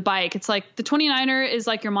maneuver the bike. It's like the 29er is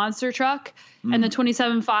like your monster truck, and the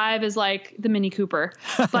 27.5 is like the Mini Cooper.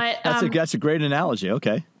 But that's a great analogy.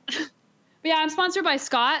 Okay. Yeah, I'm sponsored by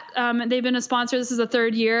Scott. They've been a sponsor. This is the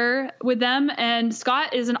 3rd year with them. And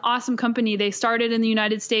Scott is an awesome company. They started in the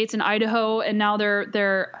United States in Idaho, and now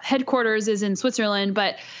their headquarters is in Switzerland.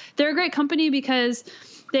 But they're a great company because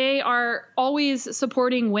they are always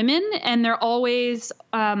supporting women, and they're always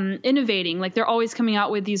innovating. Like they're always coming out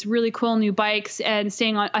with these really cool new bikes and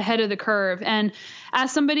staying ahead of the curve. And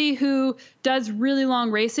as somebody who does really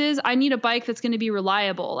long races, I need a bike that's going to be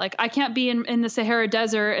reliable. Like I can't be in the Sahara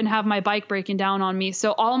Desert and have my bike breaking down on me.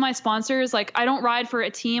 So all of my sponsors, like I don't ride for a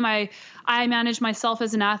team. I manage myself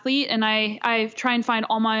as an athlete, and I try and find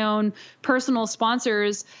all my own personal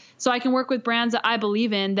sponsors so I can work with brands that I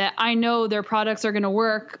believe in, that I know their products are going to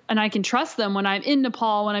work, and I can trust them when I'm in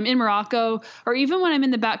Nepal, when I'm in Morocco, or even when I'm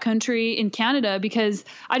in the backcountry in Canada, because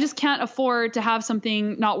I just can't afford to have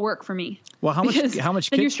something not work for me. Well, how much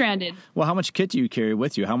then you're stranded. Well, how much kit do you carry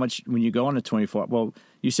with you? How much when you go on a 24? Well,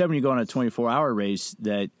 you said when you go on a 24-hour race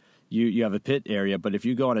that you have a pit area, but if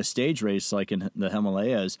you go on a stage race like in the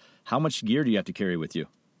Himalayas, how much gear do you have to carry with you?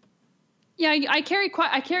 Yeah, I carry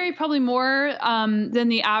probably more than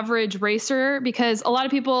the average racer, because a lot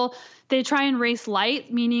of people, they try and race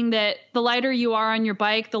light, meaning that the lighter you are on your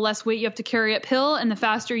bike, the less weight you have to carry uphill and the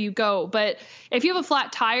faster you go. But if you have a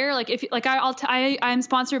flat tire, I'm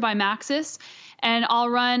sponsored by Maxxis, and I'll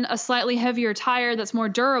run a slightly heavier tire that's more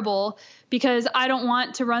durable, because I don't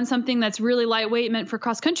want to run something that's really lightweight meant for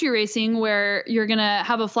cross-country racing where you're going to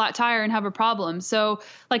have a flat tire and have a problem. So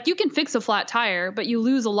like you can fix a flat tire, but you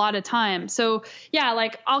lose a lot of time. So yeah,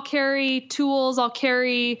 like I'll carry tools.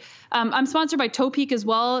 I'm sponsored by Topeak as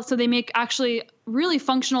well. So they make actually really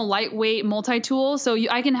functional, lightweight multi-tool. So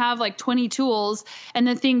I can have like 20 tools and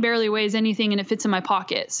the thing barely weighs anything and it fits in my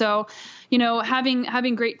pocket. So,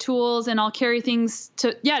 having great tools, and I'll carry things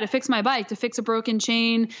to fix my bike, to fix a broken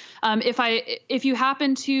chain. If you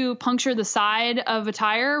happen to puncture the side of a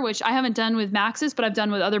tire, which I haven't done with Maxxis, but I've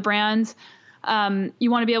done with other brands,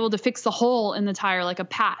 you want to be able to fix the hole in the tire, like a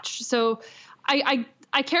patch. So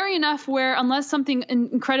I carry enough where unless something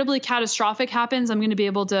incredibly catastrophic happens, I'm going to be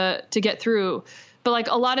able to get through. But like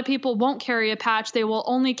a lot of people won't carry a patch. They will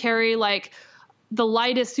only carry like the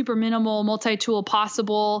lightest, super minimal multi-tool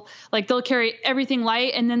possible. Like they'll carry everything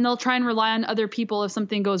light, and then they'll try and rely on other people if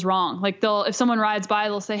something goes wrong. Like if someone rides by,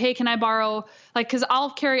 they'll say, hey, can I borrow, cause I'll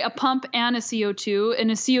carry a pump and a CO2,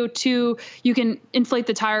 and a CO2, you can inflate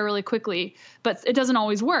the tire really quickly, but it doesn't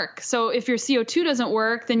always work. So if your CO2 doesn't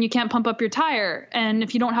work, then you can't pump up your tire. And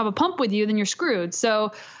if you don't have a pump with you, then you're screwed.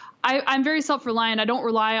 So I'm very self-reliant. I don't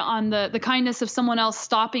rely on the kindness of someone else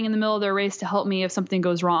stopping in the middle of their race to help me if something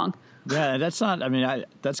goes wrong. Yeah, that's kind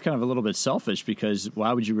of a little bit selfish, because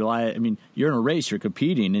why would you rely? I mean, you're in a race, you're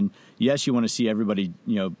competing, and yes, you want to see everybody,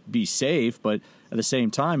 be safe, but at the same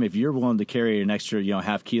time, if you're willing to carry an extra,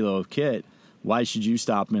 half kilo of kit, why should you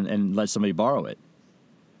stop and let somebody borrow it?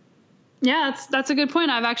 Yeah, that's a good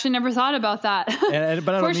point. I've actually never thought about that.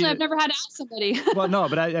 But fortunately, I've never had to ask somebody. Well, no,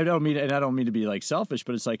 but I don't mean to be like selfish,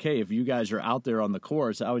 but it's like, hey, if you guys are out there on the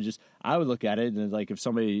course, I would look at it and like if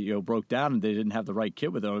somebody broke down and they didn't have the right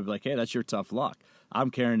kit with them, I'd be like, hey, that's your tough luck.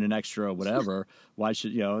 I'm carrying an extra whatever. Why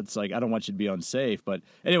should it's like I don't want you to be unsafe. But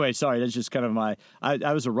anyway, sorry, that's just kind of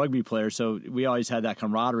I was a rugby player, so we always had that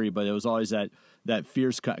camaraderie, but it was always that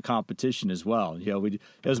fierce competition as well. It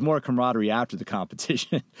was more camaraderie after the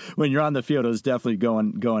competition. When you're on the field, it was definitely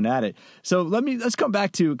going at it. So let's come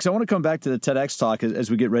back to, because I want to come back to the TEDx talk as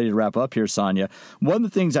we get ready to wrap up here, Sonya. One of the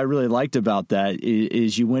things I really liked about that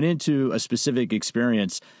is you went into a specific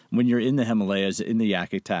experience when you're in the Himalayas, in the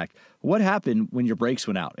yak attack. What happened when your brakes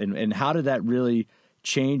went out, and how did that really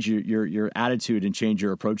change your attitude and change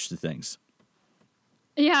your approach to things?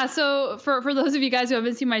 Yeah, so for those of you guys who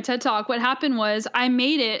haven't seen my TED Talk, what happened was I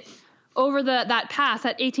made it over that pass,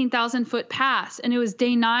 that 18,000 foot pass, and it was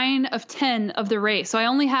day 9 of 10 of the race. So I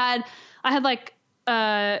had like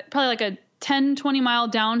probably like a 10, 20 mile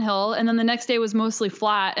downhill, and then the next day was mostly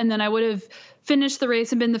flat, and then I would have finished the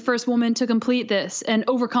race and been the first woman to complete this and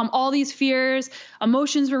overcome all these fears.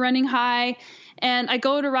 Emotions were running high. And I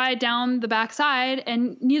go to ride down the backside,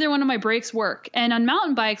 and neither one of my brakes work. And on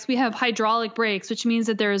mountain bikes, we have hydraulic brakes, which means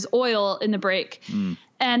that there is oil in the brake.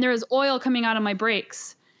 And there is oil coming out of my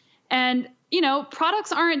brakes. And,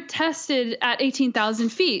 products aren't tested at 18,000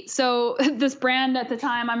 feet. So this brand at the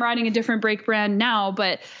time, I'm riding a different brake brand now,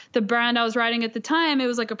 but the brand I was riding at the time, it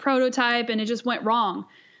was like a prototype, and it just went wrong.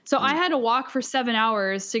 So I had to walk for 7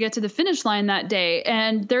 hours to get to the finish line that day,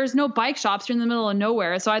 and there's no bike shops. You're in the middle of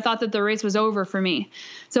nowhere. So I thought that the race was over for me.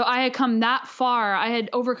 So I had come that far. I had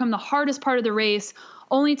overcome the hardest part of the race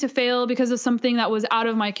only to fail because of something that was out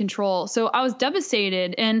of my control. So I was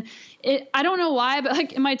devastated, and I don't know why, but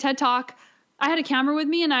like in my TED Talk, I had a camera with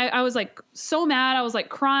me, and I was like so mad. I was like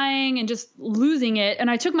crying and just losing it. And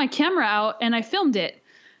I took my camera out and I filmed it.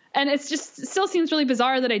 And it still seems really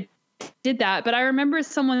bizarre that I did that, but I remember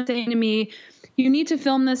someone saying to me, you need to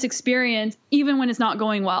film this experience even when it's not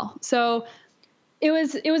going well. So it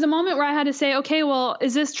was a moment where I had to say, okay, well,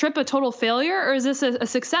 is this trip a total failure, or is this a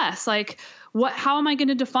success? Like, how am I going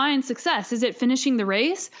to define success? Is it finishing the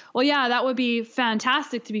race? Well, yeah, that would be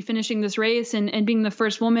fantastic to be finishing this race and being the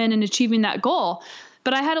first woman and achieving that goal.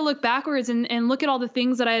 But I had to look backwards and look at all the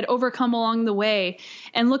things that I had overcome along the way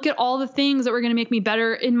and look at all the things that were going to make me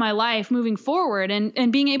better in my life moving forward,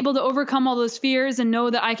 and being able to overcome all those fears and know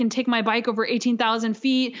that I can take my bike over 18,000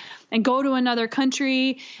 feet and go to another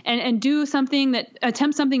country and do something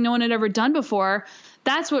attempt something no one had ever done before.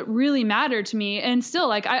 That's what really mattered to me. And still,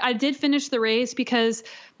 like, I did finish the race because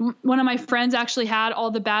one of my friends actually had all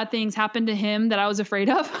the bad things happen to him that I was afraid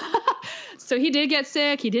of. So he did get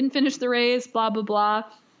sick. He didn't finish the race, blah, blah, blah.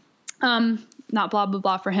 Not blah, blah,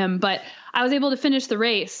 blah for him, but I was able to finish the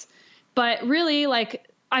race. But really, like,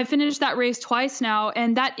 I finished that race twice now,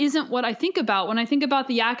 and that isn't what I think about. When I think about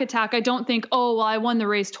the yak attack, I don't think, oh, well, I won the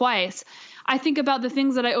race twice. I think about the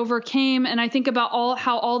things that I overcame, and I think about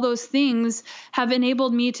how all those things have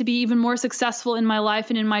enabled me to be even more successful in my life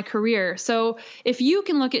and in my career. So if you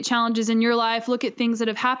can look at challenges in your life, look at things that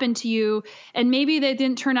have happened to you, and maybe they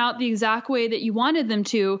didn't turn out the exact way that you wanted them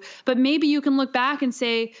to, but maybe you can look back and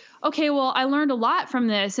say, okay, well, I learned a lot from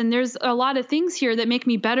this, and there's a lot of things here that make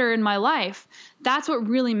me better in my life. That's what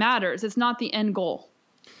really matters. It's not the end goal.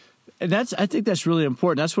 And I think that's really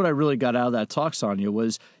important. That's what I really got out of that talk, Sonya,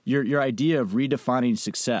 was your idea of redefining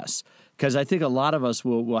success. Because I think a lot of us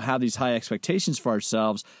will have these high expectations for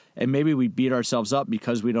ourselves, and maybe we beat ourselves up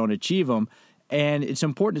because we don't achieve them. And it's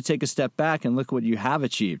important to take a step back and look at what you have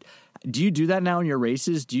achieved. Do you do that now in your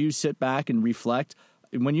races? Do you sit back and reflect?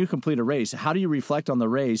 When you complete a race, how do you reflect on the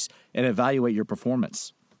race and evaluate your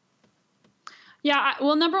performance? Yeah,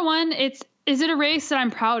 well, number one, is it a race that I'm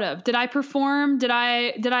proud of? Did I perform? Did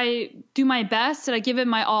I do my best? Did I give it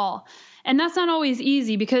my all? And that's not always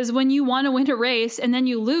easy, because when you want to win a race and then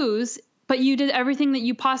you lose, but you did everything that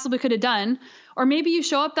you possibly could have done, or maybe you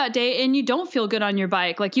show up that day and you don't feel good on your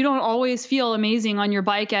bike. Like, you don't always feel amazing on your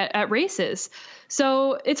bike at races.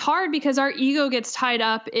 So it's hard because our ego gets tied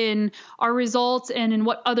up in our results and in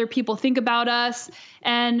what other people think about us.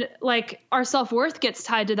 And like, our self-worth gets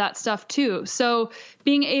tied to that stuff too. So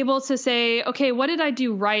being able to say, okay, what did I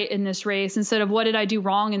do right in this race instead of what did I do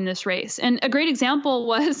wrong in this race? And a great example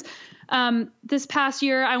was this past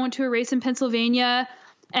year, I went to a race in Pennsylvania,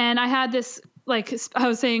 and I had this, like I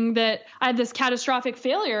was saying, that I had this catastrophic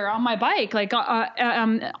failure on my bike, like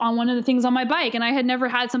on one of the things on my bike. And I had never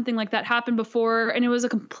had something like that happen before. And it was a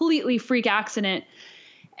completely freak accident.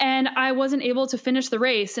 And I wasn't able to finish the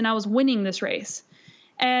race, and I was winning this race.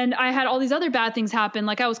 And I had all these other bad things happen.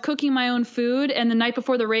 Like, I was cooking my own food, and the night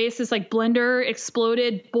before the race, this like blender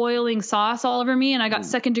exploded, boiling sauce all over me. And I got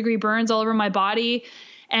 2nd-degree burns all over my body.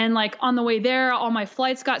 And like, on the way there, all my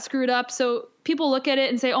flights got screwed up. So people look at it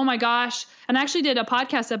and say, oh my gosh. And I actually did a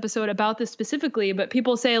podcast episode about this specifically, but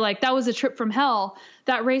people say, like, that was a trip from hell.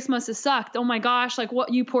 That race must have sucked. Oh my gosh. Like,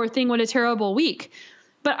 what, you poor thing, what a terrible week.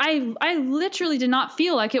 But I literally did not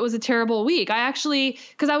feel like it was a terrible week. I actually,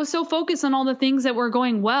 because I was so focused on all the things that were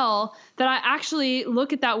going well, that I actually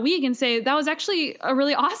look at that week and say, that was actually a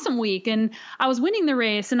really awesome week. And I was winning the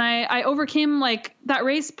race, and I overcame, like, that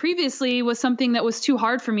race previously was something that was too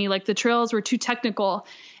hard for me. Like, the trails were too technical,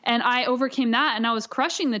 and I overcame that, and I was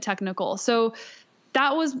crushing the technical. So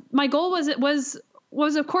that was my goal.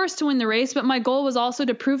 Was of course to win the race, but my goal was also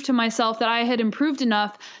to prove to myself that I had improved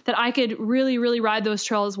enough that I could really, really ride those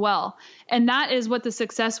trails well. And that is what the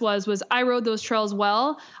success was I rode those trails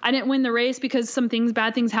well. I didn't win the race because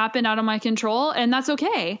bad things happened out of my control, and that's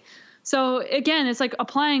okay. So again, it's like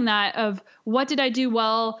applying that of, what did I do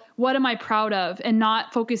well? What am I proud of? And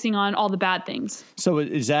not focusing on all the bad things. So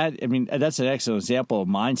that's an excellent example of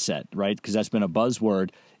mindset, right? Because that's been a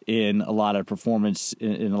buzzword in a lot of performance,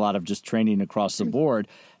 in a lot of just training across the board.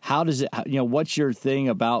 How does it, what's your thing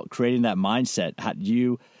about creating that mindset? How do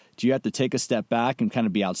you have to take a step back and kind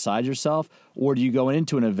of be outside yourself, or do you go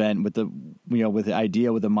into an event with the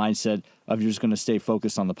mindset of you're just going to stay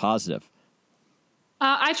focused on the positive?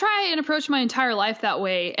 I try and approach my entire life that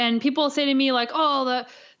way. And people say to me, like,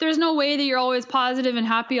 there's no way that you're always positive and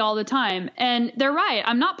happy all the time. And they're right.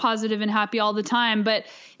 I'm not positive and happy all the time, but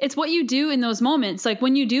it's what you do in those moments. Like,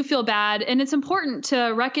 when you do feel bad, and it's important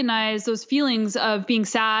to recognize those feelings of being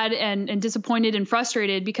sad and disappointed and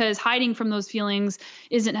frustrated, because hiding from those feelings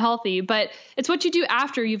isn't healthy. But it's what you do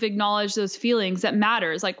after you've acknowledged those feelings that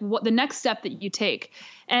matters, like what the next step that you take.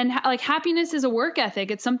 And like, happiness is a work ethic.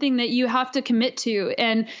 It's something that you have to commit to.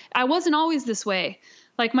 And I wasn't always this way.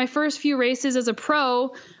 Like, my first few races as a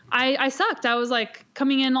pro, I sucked. I was like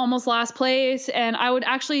coming in almost last place, and I would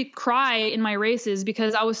actually cry in my races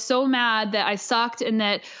because I was so mad that I sucked and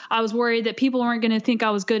that I was worried that people weren't going to think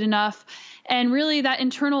I was good enough. And really that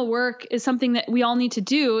internal work is something that we all need to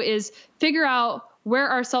do, is figure out where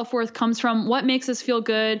our self-worth comes from, what makes us feel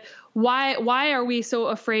good, why are we so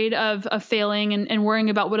afraid of failing and worrying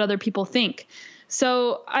about what other people think.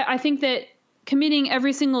 So I think that committing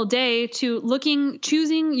every single day to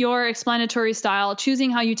choosing your explanatory style,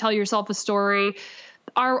 choosing how you tell yourself a story,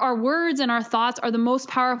 our words and our thoughts are the most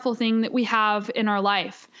powerful thing that we have in our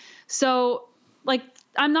life. So like,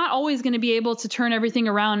 I'm not always going to be able to turn everything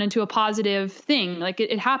around into a positive thing. Like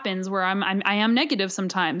it happens where I am negative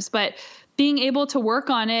sometimes, but being able to work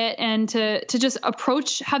on it and to just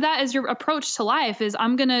have that as your approach to life is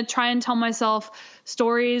I'm going to try and tell myself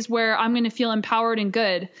stories where I'm going to feel empowered and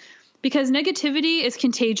good, because negativity is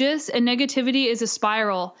contagious and negativity is a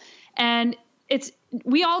spiral. And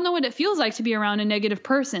we all know what it feels like to be around a negative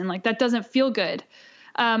person. Like that doesn't feel good.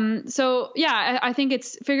 So yeah, I think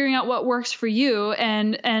it's figuring out what works for you.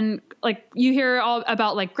 And like you hear all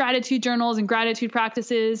about like gratitude journals and gratitude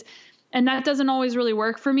practices, and that doesn't always really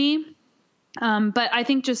work for me. But I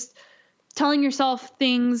think just telling yourself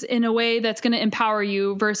things in a way that's going to empower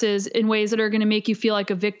you versus in ways that are going to make you feel like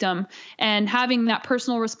a victim, and having that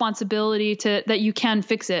personal responsibility that you can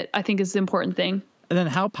fix it, I think is the important thing. And then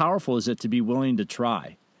how powerful is it to be willing to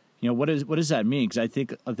try? What does that mean? Because I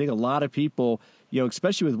think a lot of people,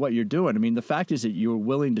 especially with what you're doing, I mean, the fact is that you're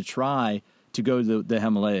willing to try to go to the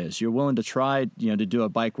Himalayas. You're willing to try, to do a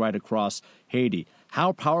bike ride across Haiti.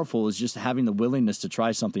 How powerful is just having the willingness to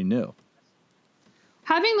try something new?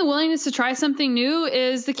 Having the willingness to try something new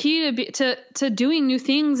is the key to doing new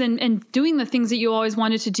things and doing the things that you always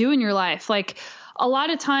wanted to do in your life. Like a lot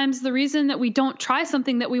of times the reason that we don't try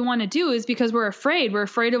something that we want to do is because we're afraid. We're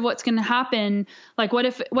afraid of what's going to happen. Like what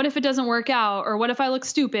if it doesn't work out, or what if I look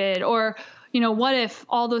stupid, or, what if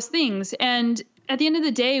all those things. And at the end of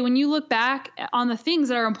the day, when you look back on the things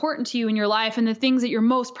that are important to you in your life and the things that you're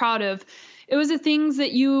most proud of, it was the things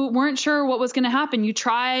that you weren't sure what was going to happen. You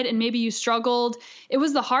tried and maybe you struggled. It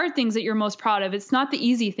was the hard things that you're most proud of. It's not the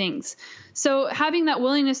easy things. So having that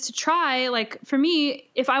willingness to try, like for me,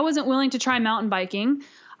 if I wasn't willing to try mountain biking,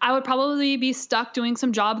 I would probably be stuck doing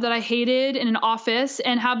some job that I hated in an office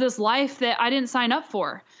and have this life that I didn't sign up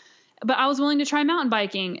for. But I was willing to try mountain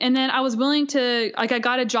biking. And then I was willing to, I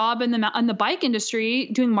got a job in the bike industry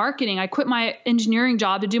doing marketing. I quit my engineering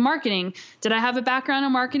job to do marketing. Did I have a background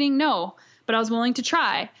in marketing? No. But I was willing to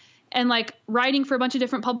try. And like writing for a bunch of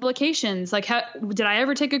different publications. Like, did I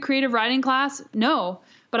ever take a creative writing class? No,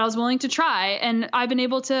 but I was willing to try. And I've been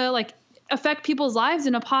able to like affect people's lives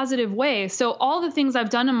in a positive way. So all the things I've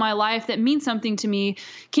done in my life that mean something to me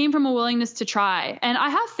came from a willingness to try. And I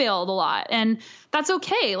have failed a lot, and that's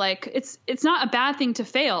okay. Like it's not a bad thing to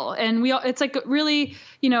fail. And it's like really,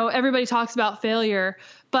 everybody talks about failure,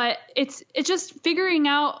 but it's just figuring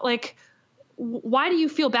out like, why do you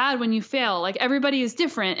feel bad when you fail? Like everybody is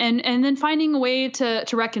different, and then finding a way to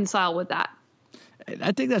reconcile with that.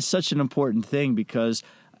 I think that's such an important thing, because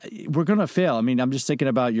we're going to fail. I mean, I'm just thinking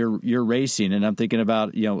about your racing, and I'm thinking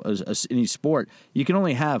about, any sport, you can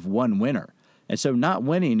only have one winner. And so not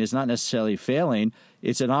winning is not necessarily failing.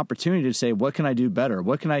 It's an opportunity to say, what can I do better?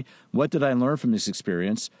 What did I learn from this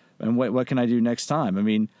experience? And what can I do next time? I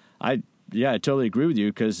mean, I totally agree with you,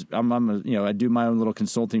 because I do my own little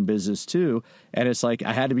consulting business too. And it's like,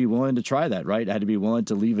 I had to be willing to try that, right? I had to be willing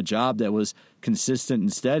to leave a job that was consistent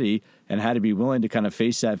and steady, and had to be willing to kind of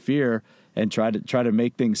face that fear and try to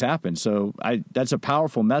make things happen. So that's a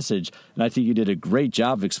powerful message. And I think you did a great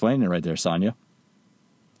job of explaining it right there, Sonya.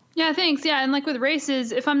 Yeah, thanks. Yeah. And like with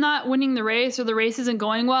races, if I'm not winning the race or the race isn't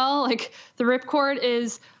going well, like the ripcord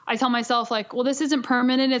is, I tell myself like, well, this isn't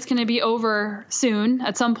permanent. It's going to be over soon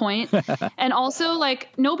at some point. And also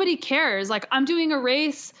like nobody cares. Like I'm doing a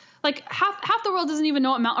race, like half the world doesn't even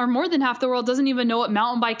know or more than half the world doesn't even know what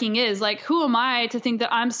mountain biking is. Like, who am I to think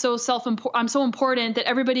that I'm so important that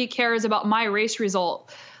everybody cares about my race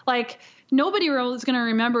result? Like nobody is going to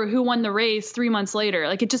remember who won the race 3 months later.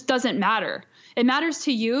 Like it just doesn't matter. It matters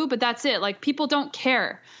to you, but that's it. Like people don't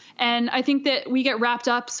care. And I think that we get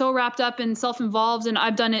so wrapped up and self-involved. And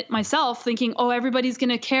I've done it myself thinking, oh, everybody's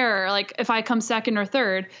going to care. Like if I come second or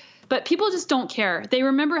third, but people just don't care. They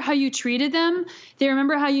remember how you treated them. They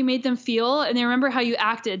remember how you made them feel, and they remember how you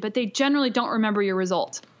acted, but they generally don't remember your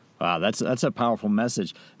result. Wow, that's a powerful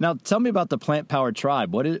message. Now, tell me about the Plant Powered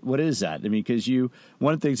Tribe. What is that? I mean, because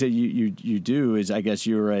one of the things that you do is, I guess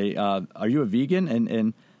are you a vegan,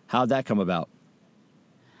 and how'd that come about?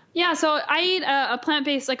 Yeah, so I eat a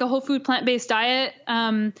plant-based, like a whole food plant-based diet.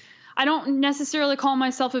 I I don't necessarily call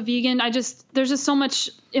myself a vegan. There's just so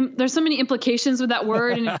there's so many implications with that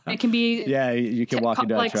word, and it can be yeah, you can walk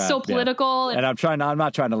into like a trap. so political. Yeah. And I'm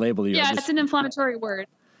not trying to label you. Yeah, it's an inflammatory word.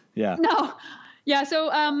 Yeah. No. Yeah. So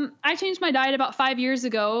I changed my diet about 5 years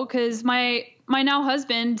ago because my now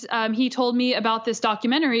husband, he told me about this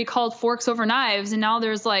documentary called Forks Over Knives. And now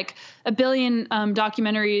there's like a billion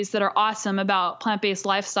documentaries that are awesome about plant-based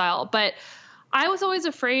lifestyle. But I was always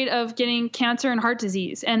afraid of getting cancer and heart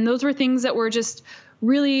disease. And those were things that were just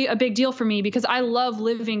really a big deal for me because I love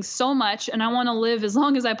living so much and I want to live as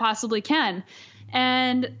long as I possibly can.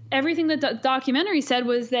 And everything that the documentary said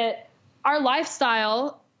was that our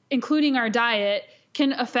lifestyle, including our diet,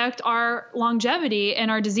 can affect our longevity and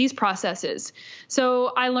our disease processes.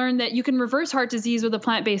 So I learned that you can reverse heart disease with a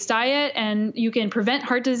plant-based diet, and you can prevent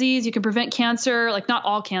heart disease, you can prevent cancer, like not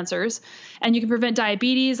all cancers, and you can prevent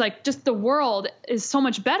diabetes. Like just the world is so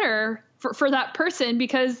much better for that person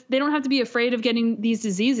because they don't have to be afraid of getting these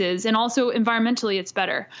diseases. And also environmentally, it's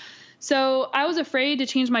better. So I was afraid to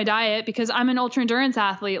change my diet because I'm an ultra endurance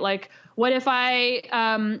athlete. Like, what if I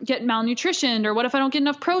get malnutritioned, or what if I don't get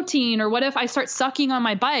enough protein, or what if I start sucking on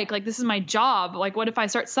my bike? Like, this is my job. Like, what if I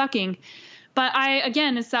start sucking? But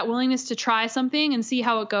again, it's that willingness to try something and see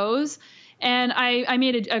how it goes. And I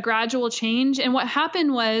made a gradual change. And what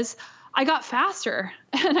happened was I got faster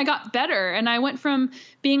and I got better. And I went from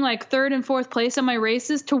being like third and fourth place in my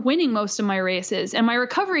races to winning most of my races. And my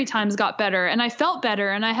recovery times got better and I felt better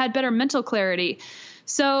and I had better mental clarity.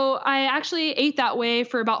 So I actually ate that way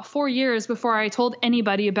for about 4 years before I told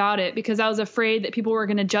anybody about it because I was afraid that people were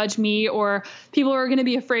going to judge me or people were going to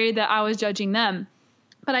be afraid that I was judging them.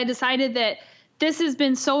 But I decided that this has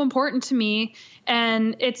been so important to me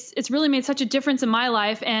and it's really made such a difference in my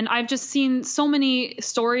life. And I've just seen so many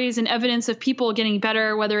stories and evidence of people getting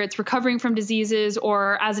better, whether it's recovering from diseases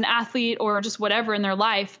or as an athlete or just whatever in their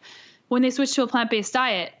life when they switch to a plant-based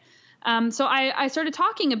diet. So I started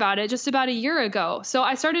talking about it just about a year ago. So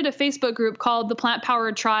I started a Facebook group called the Plant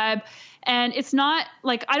Powered Tribe. And it's not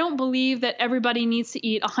like, I don't believe that everybody needs to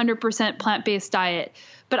eat 100% plant-based diet.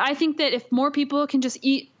 But I think that if more people can just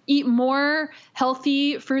eat more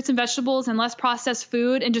healthy fruits and vegetables and less processed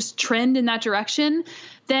food and just trend in that direction,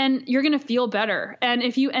 then you're going to feel better. And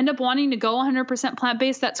if you end up wanting to go 100%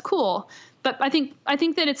 plant-based, that's cool. But I think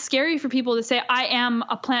that it's scary for people to say, I am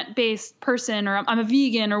a plant-based person or I'm a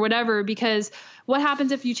vegan or whatever, because what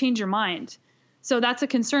happens if you change your mind? So that's a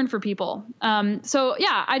concern for people. So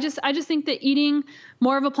yeah, I just think that eating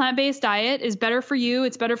more of a plant-based diet is better for you.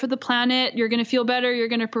 It's better for the planet. You're going to feel better. You're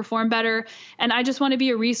going to perform better. And I just want to be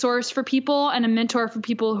a resource for people and a mentor for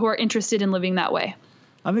people who are interested in living that way.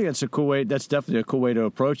 I think that's a cool way. That's definitely a cool way to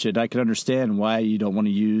approach it. I can understand why you don't want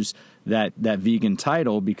to use that vegan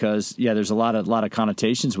title because there's a lot of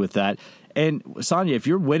connotations with that. And Sonya, if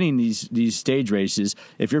you're winning these stage races,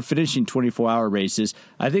 if you're finishing 24-hour races,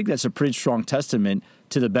 I think that's a pretty strong testament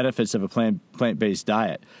to the benefits of a plant-based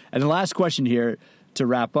diet. And the last question here to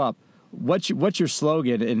wrap up: what's your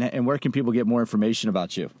slogan, and where can people get more information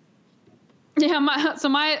about you? Yeah,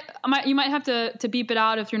 you might have to beep it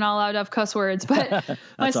out if you're not allowed to have cuss words, but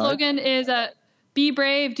my slogan is be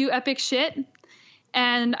brave, do epic shit.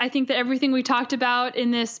 And I think that everything we talked about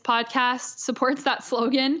in this podcast supports that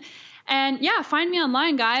slogan. And yeah, find me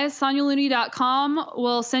online, guys. SonyaLooney.com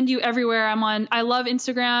will send you everywhere. I love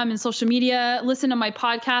Instagram and social media. Listen to my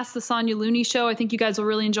podcast, The Sonya Looney Show. I think you guys will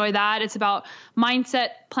really enjoy that. It's about mindset,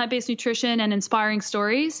 plant-based nutrition, and inspiring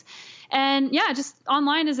stories. And yeah, just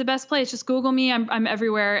online is the best place. Just Google me. I'm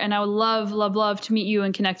everywhere. And I would love to meet you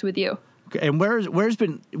and connect with you. Okay. And where's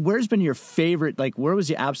been your favorite, like where was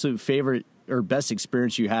the absolute favorite or best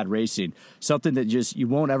experience you had racing? Something that just you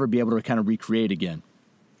won't ever be able to kind of recreate again?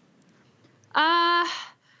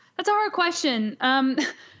 That's a hard question. Okay,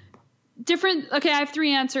 I have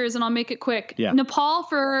 3 answers and I'll make it quick. Yeah. Nepal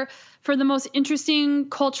for the most interesting,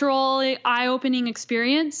 culturally eye-opening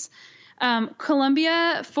experience.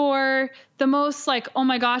 Colombia for the most like, oh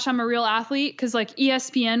my gosh, I'm a real athlete. Cause like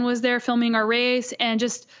ESPN was there filming our race and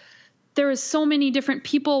just, there was so many different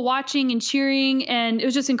people watching and cheering. And it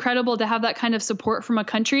was just incredible to have that kind of support from a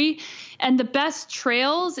country. And the best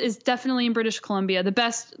trails is definitely in British Columbia. The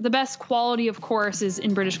best quality of course is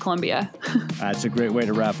in British Columbia. That's a great way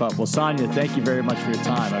to wrap up. Well, Sonya, thank you very much for your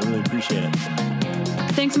time. I really appreciate it.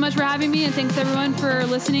 Thanks so much for having me, and thanks everyone for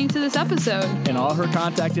listening to this episode. And all her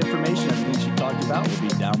contact information, everything she talked about, will be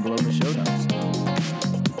down below in the show notes.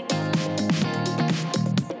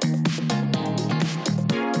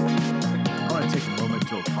 I want to take a moment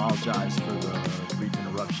to apologize for the brief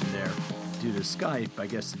interruption there. Due to Skype, I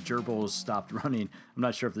guess the gerbil stopped running. I'm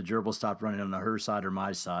not sure if the gerbil stopped running on her side or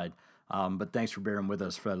my side. But thanks for bearing with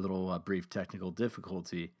us for that little brief technical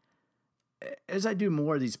difficulty. As I do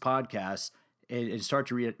more of these podcasts and start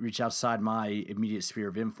to reach outside my immediate sphere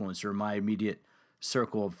of influence or my immediate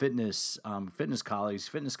circle of fitness colleagues,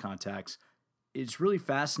 fitness contacts, it's really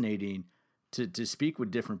fascinating to speak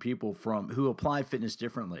with different people who apply fitness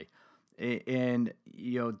differently. And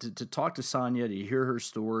to talk to Sonya, to hear her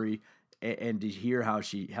story, and to hear how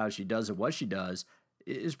she does it, what she does,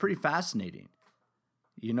 is pretty fascinating.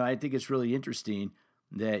 I think it's really interesting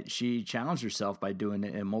that she challenged herself by doing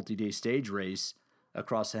a multi-day stage race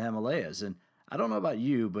across the Himalayas. And I don't know about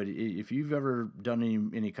you, but if you've ever done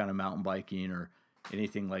any kind of mountain biking or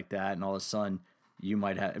anything like that, and all of a sudden you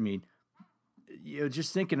might have,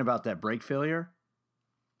 just thinking about that brake failure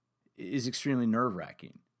is extremely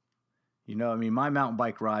nerve-wracking. My mountain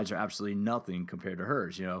bike rides are absolutely nothing compared to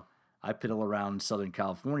hers. I piddle around Southern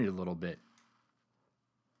California a little bit.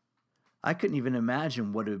 I couldn't even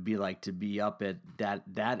imagine what it would be like to be up at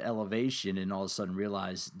that elevation and all of a sudden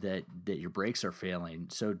realize that your brakes are failing.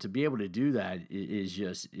 So to be able to do that is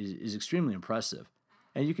extremely impressive.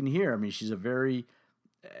 And you can hear, she's a very,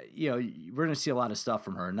 we're going to see a lot of stuff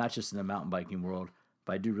from her, not just in the mountain biking world,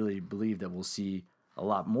 but I do really believe that we'll see a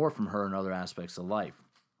lot more from her in other aspects of life.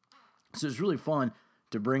 So it's really fun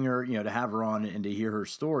to bring her, to have her on and to hear her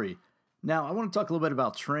story. Now, I want to talk a little bit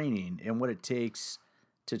about training and what it takes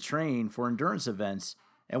to train for endurance events.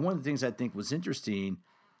 And one of the things I think was interesting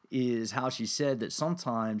is how she said that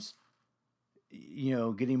sometimes,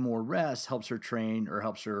 getting more rest helps her train or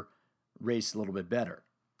helps her race a little bit better.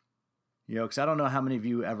 Because I don't know how many of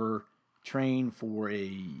you ever train for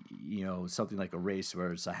something like a race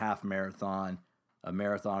where it's a half marathon, a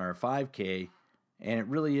marathon, or a 5K. And it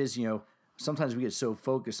really is, sometimes we get so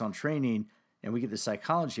focused on training and we get the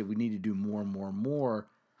psychology that we need to do more and more and more.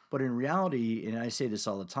 But in reality, and I say this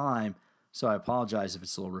all the time, so I apologize if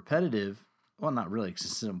it's a little repetitive. Well, not really, because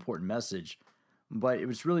it's an important message. But it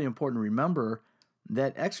was really important to remember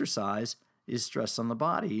that exercise is stress on the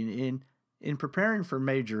body. And in preparing for a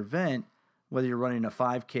major event, whether you're running a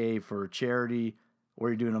 5K for charity or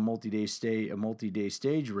you're doing a multi-day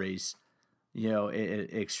stage race,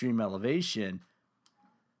 at extreme elevation,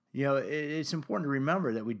 it's important to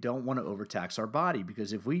remember that we don't want to overtax our body,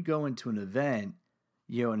 because if we go into an event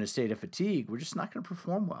in a state of fatigue, we're just not going to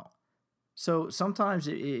perform well. So sometimes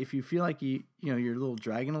if you feel like you're a little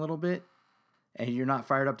dragging a little bit and you're not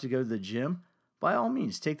fired up to go to the gym, by all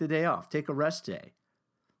means, take the day off, take a rest day.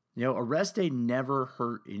 A rest day never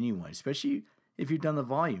hurt anyone, especially if you've done the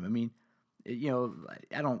volume.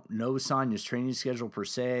 I don't know Sonya's training schedule per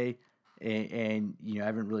se, and I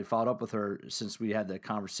haven't really followed up with her since we had that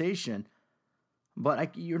conversation,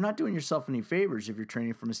 but you're not doing yourself any favors if you're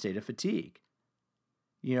training from a state of fatigue.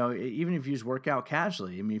 Even if you just work out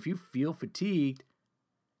casually, if you feel fatigued,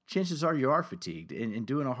 chances are you are fatigued. And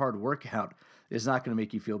doing a hard workout is not going to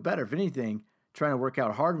make you feel better. If anything, trying to work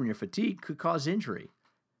out hard when you're fatigued could cause injury.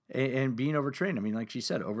 And being overtrained, like she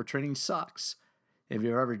said, overtraining sucks. If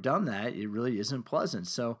you've ever done that, it really isn't pleasant.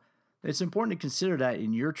 So it's important to consider that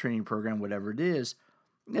in your training program, whatever it is.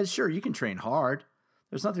 And sure, you can train hard.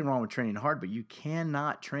 There's nothing wrong with training hard, but you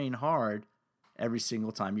cannot train hard every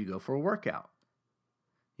single time you go for a workout.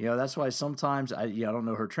 That's why sometimes, I don't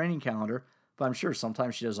know her training calendar, but I'm sure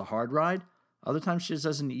sometimes she does a hard ride. Other times she just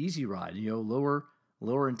does an easy ride,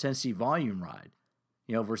 lower intensity volume ride,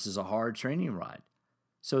 versus a hard training ride.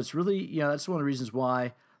 So it's really, that's one of the reasons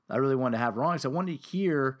why I really wanted to have her on, because I wanted to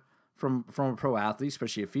hear from a pro athlete,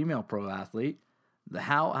 especially a female pro athlete,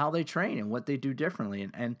 how they train and what they do differently,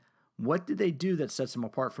 and what did they do that sets them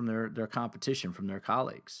apart from their competition, from their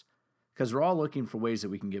colleagues. Because we're all looking for ways that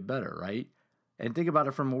we can get better, right? And think about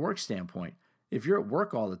it from a work standpoint. If you're at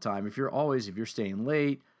work all the time, if you're staying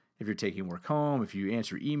late, if you're taking work home, if you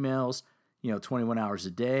answer emails, 21 hours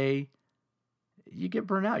a day, you get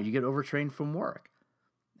burnt out. You get overtrained from work.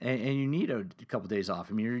 And you need a couple of days off.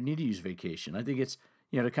 You need to use vacation. I think it's,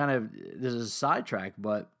 to kind of, this is a sidetrack,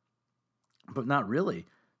 but not really.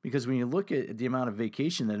 Because when you look at the amount of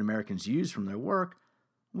vacation that Americans use from their work,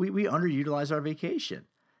 we underutilize our vacation.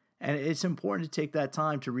 And it's important to take that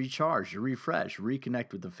time to recharge, to refresh,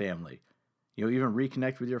 reconnect with the family, even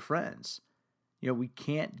reconnect with your friends. We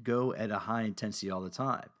can't go at a high intensity all the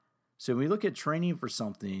time. So when we look at training for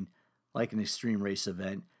something like an extreme race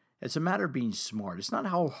event, it's a matter of being smart. It's not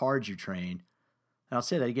how hard you train. And I'll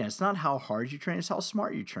say that again. It's not how hard you train. It's how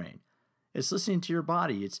smart you train. It's listening to your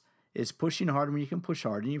body. It's pushing hard when you can push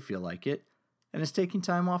hard and you feel like it. And it's taking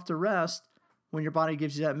time off to rest when your body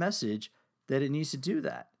gives you that message that it needs to do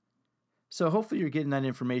that. So hopefully you're getting that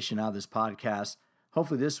information out of this podcast.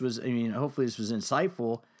 Hopefully this was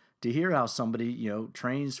insightful to hear how somebody,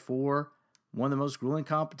 trains for one of the most grueling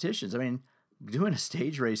competitions. I mean, doing a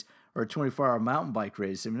stage race or a 24-hour mountain bike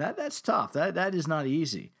race, I mean, that's tough. That is not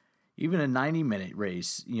easy. Even a 90-minute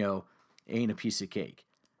race, ain't a piece of cake.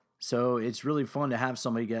 So it's really fun to have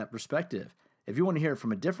somebody get that perspective. If you want to hear it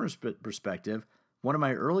from a different perspective, one of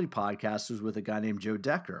my early podcasts was with a guy named Joe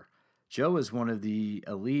Decker. Joe is one of the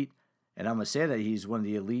elite, and I'm going to say that he's one of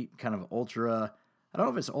the elite kind of ultra, I don't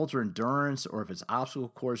know if it's ultra endurance or if it's obstacle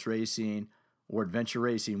course racing or adventure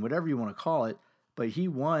racing, whatever you want to call it, but he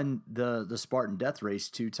won the Spartan Death Race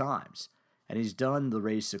 2 times, and he's done the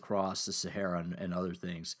race across the Sahara and other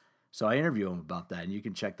things. So I interview him about that, and you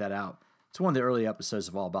can check that out. It's one of the early episodes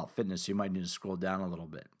of All About Fitness, so you might need to scroll down a little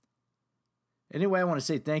bit. Anyway, I want to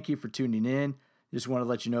say thank you for tuning in. Just want to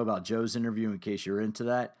let you know about Joe's interview in case you're into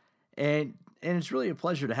that. And it's really a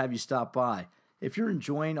pleasure to have you stop by. If you're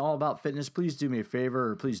enjoying All About Fitness, please do me a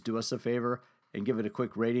favor, or please do us a favor and give it a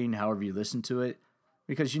quick rating however you listen to it,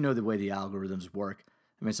 because you know the way the algorithms work.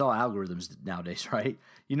 I mean, it's all algorithms nowadays, right?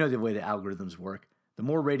 You know the way the algorithms work. The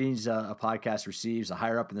more ratings a podcast receives, the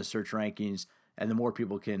higher up in the search rankings, and the more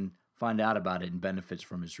people can find out about it and benefits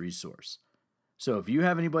from its resource. So if you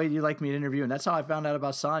have anybody you'd like me to interview, and that's how I found out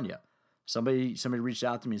about Sonya. Somebody reached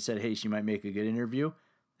out to me and said, hey, she might make a good interview,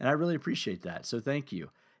 and I really appreciate that, so thank you.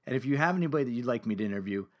 And if you have anybody that you'd like me to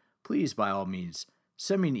interview, please, by all means,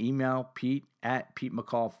 send me an email,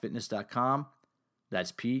 pete@PeteMcCallFitness.com.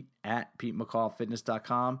 That's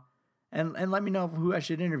Pete@PeteMcCallFitness.com. And let me know who I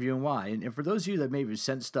should interview and why. And for those of you that maybe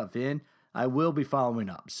sent stuff in, I will be following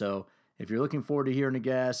up. So if you're looking forward to hearing a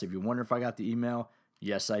guest, if you wonder if I got the email,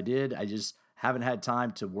 yes, I did. I just haven't had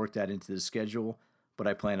time to work that into the schedule, but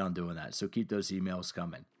I plan on doing that. So keep those emails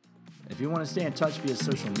coming. If you want to stay in touch via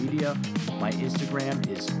social media, my Instagram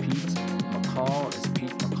is Pete McCall. It's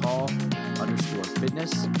Pete McCall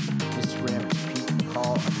 _fitness. Instagram is Pete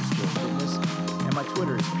McCall _fitness. And my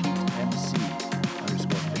Twitter is PeteMC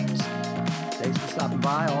 _fitness. Thanks for stopping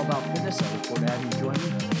by. All About Fitness. I look forward to having you join me.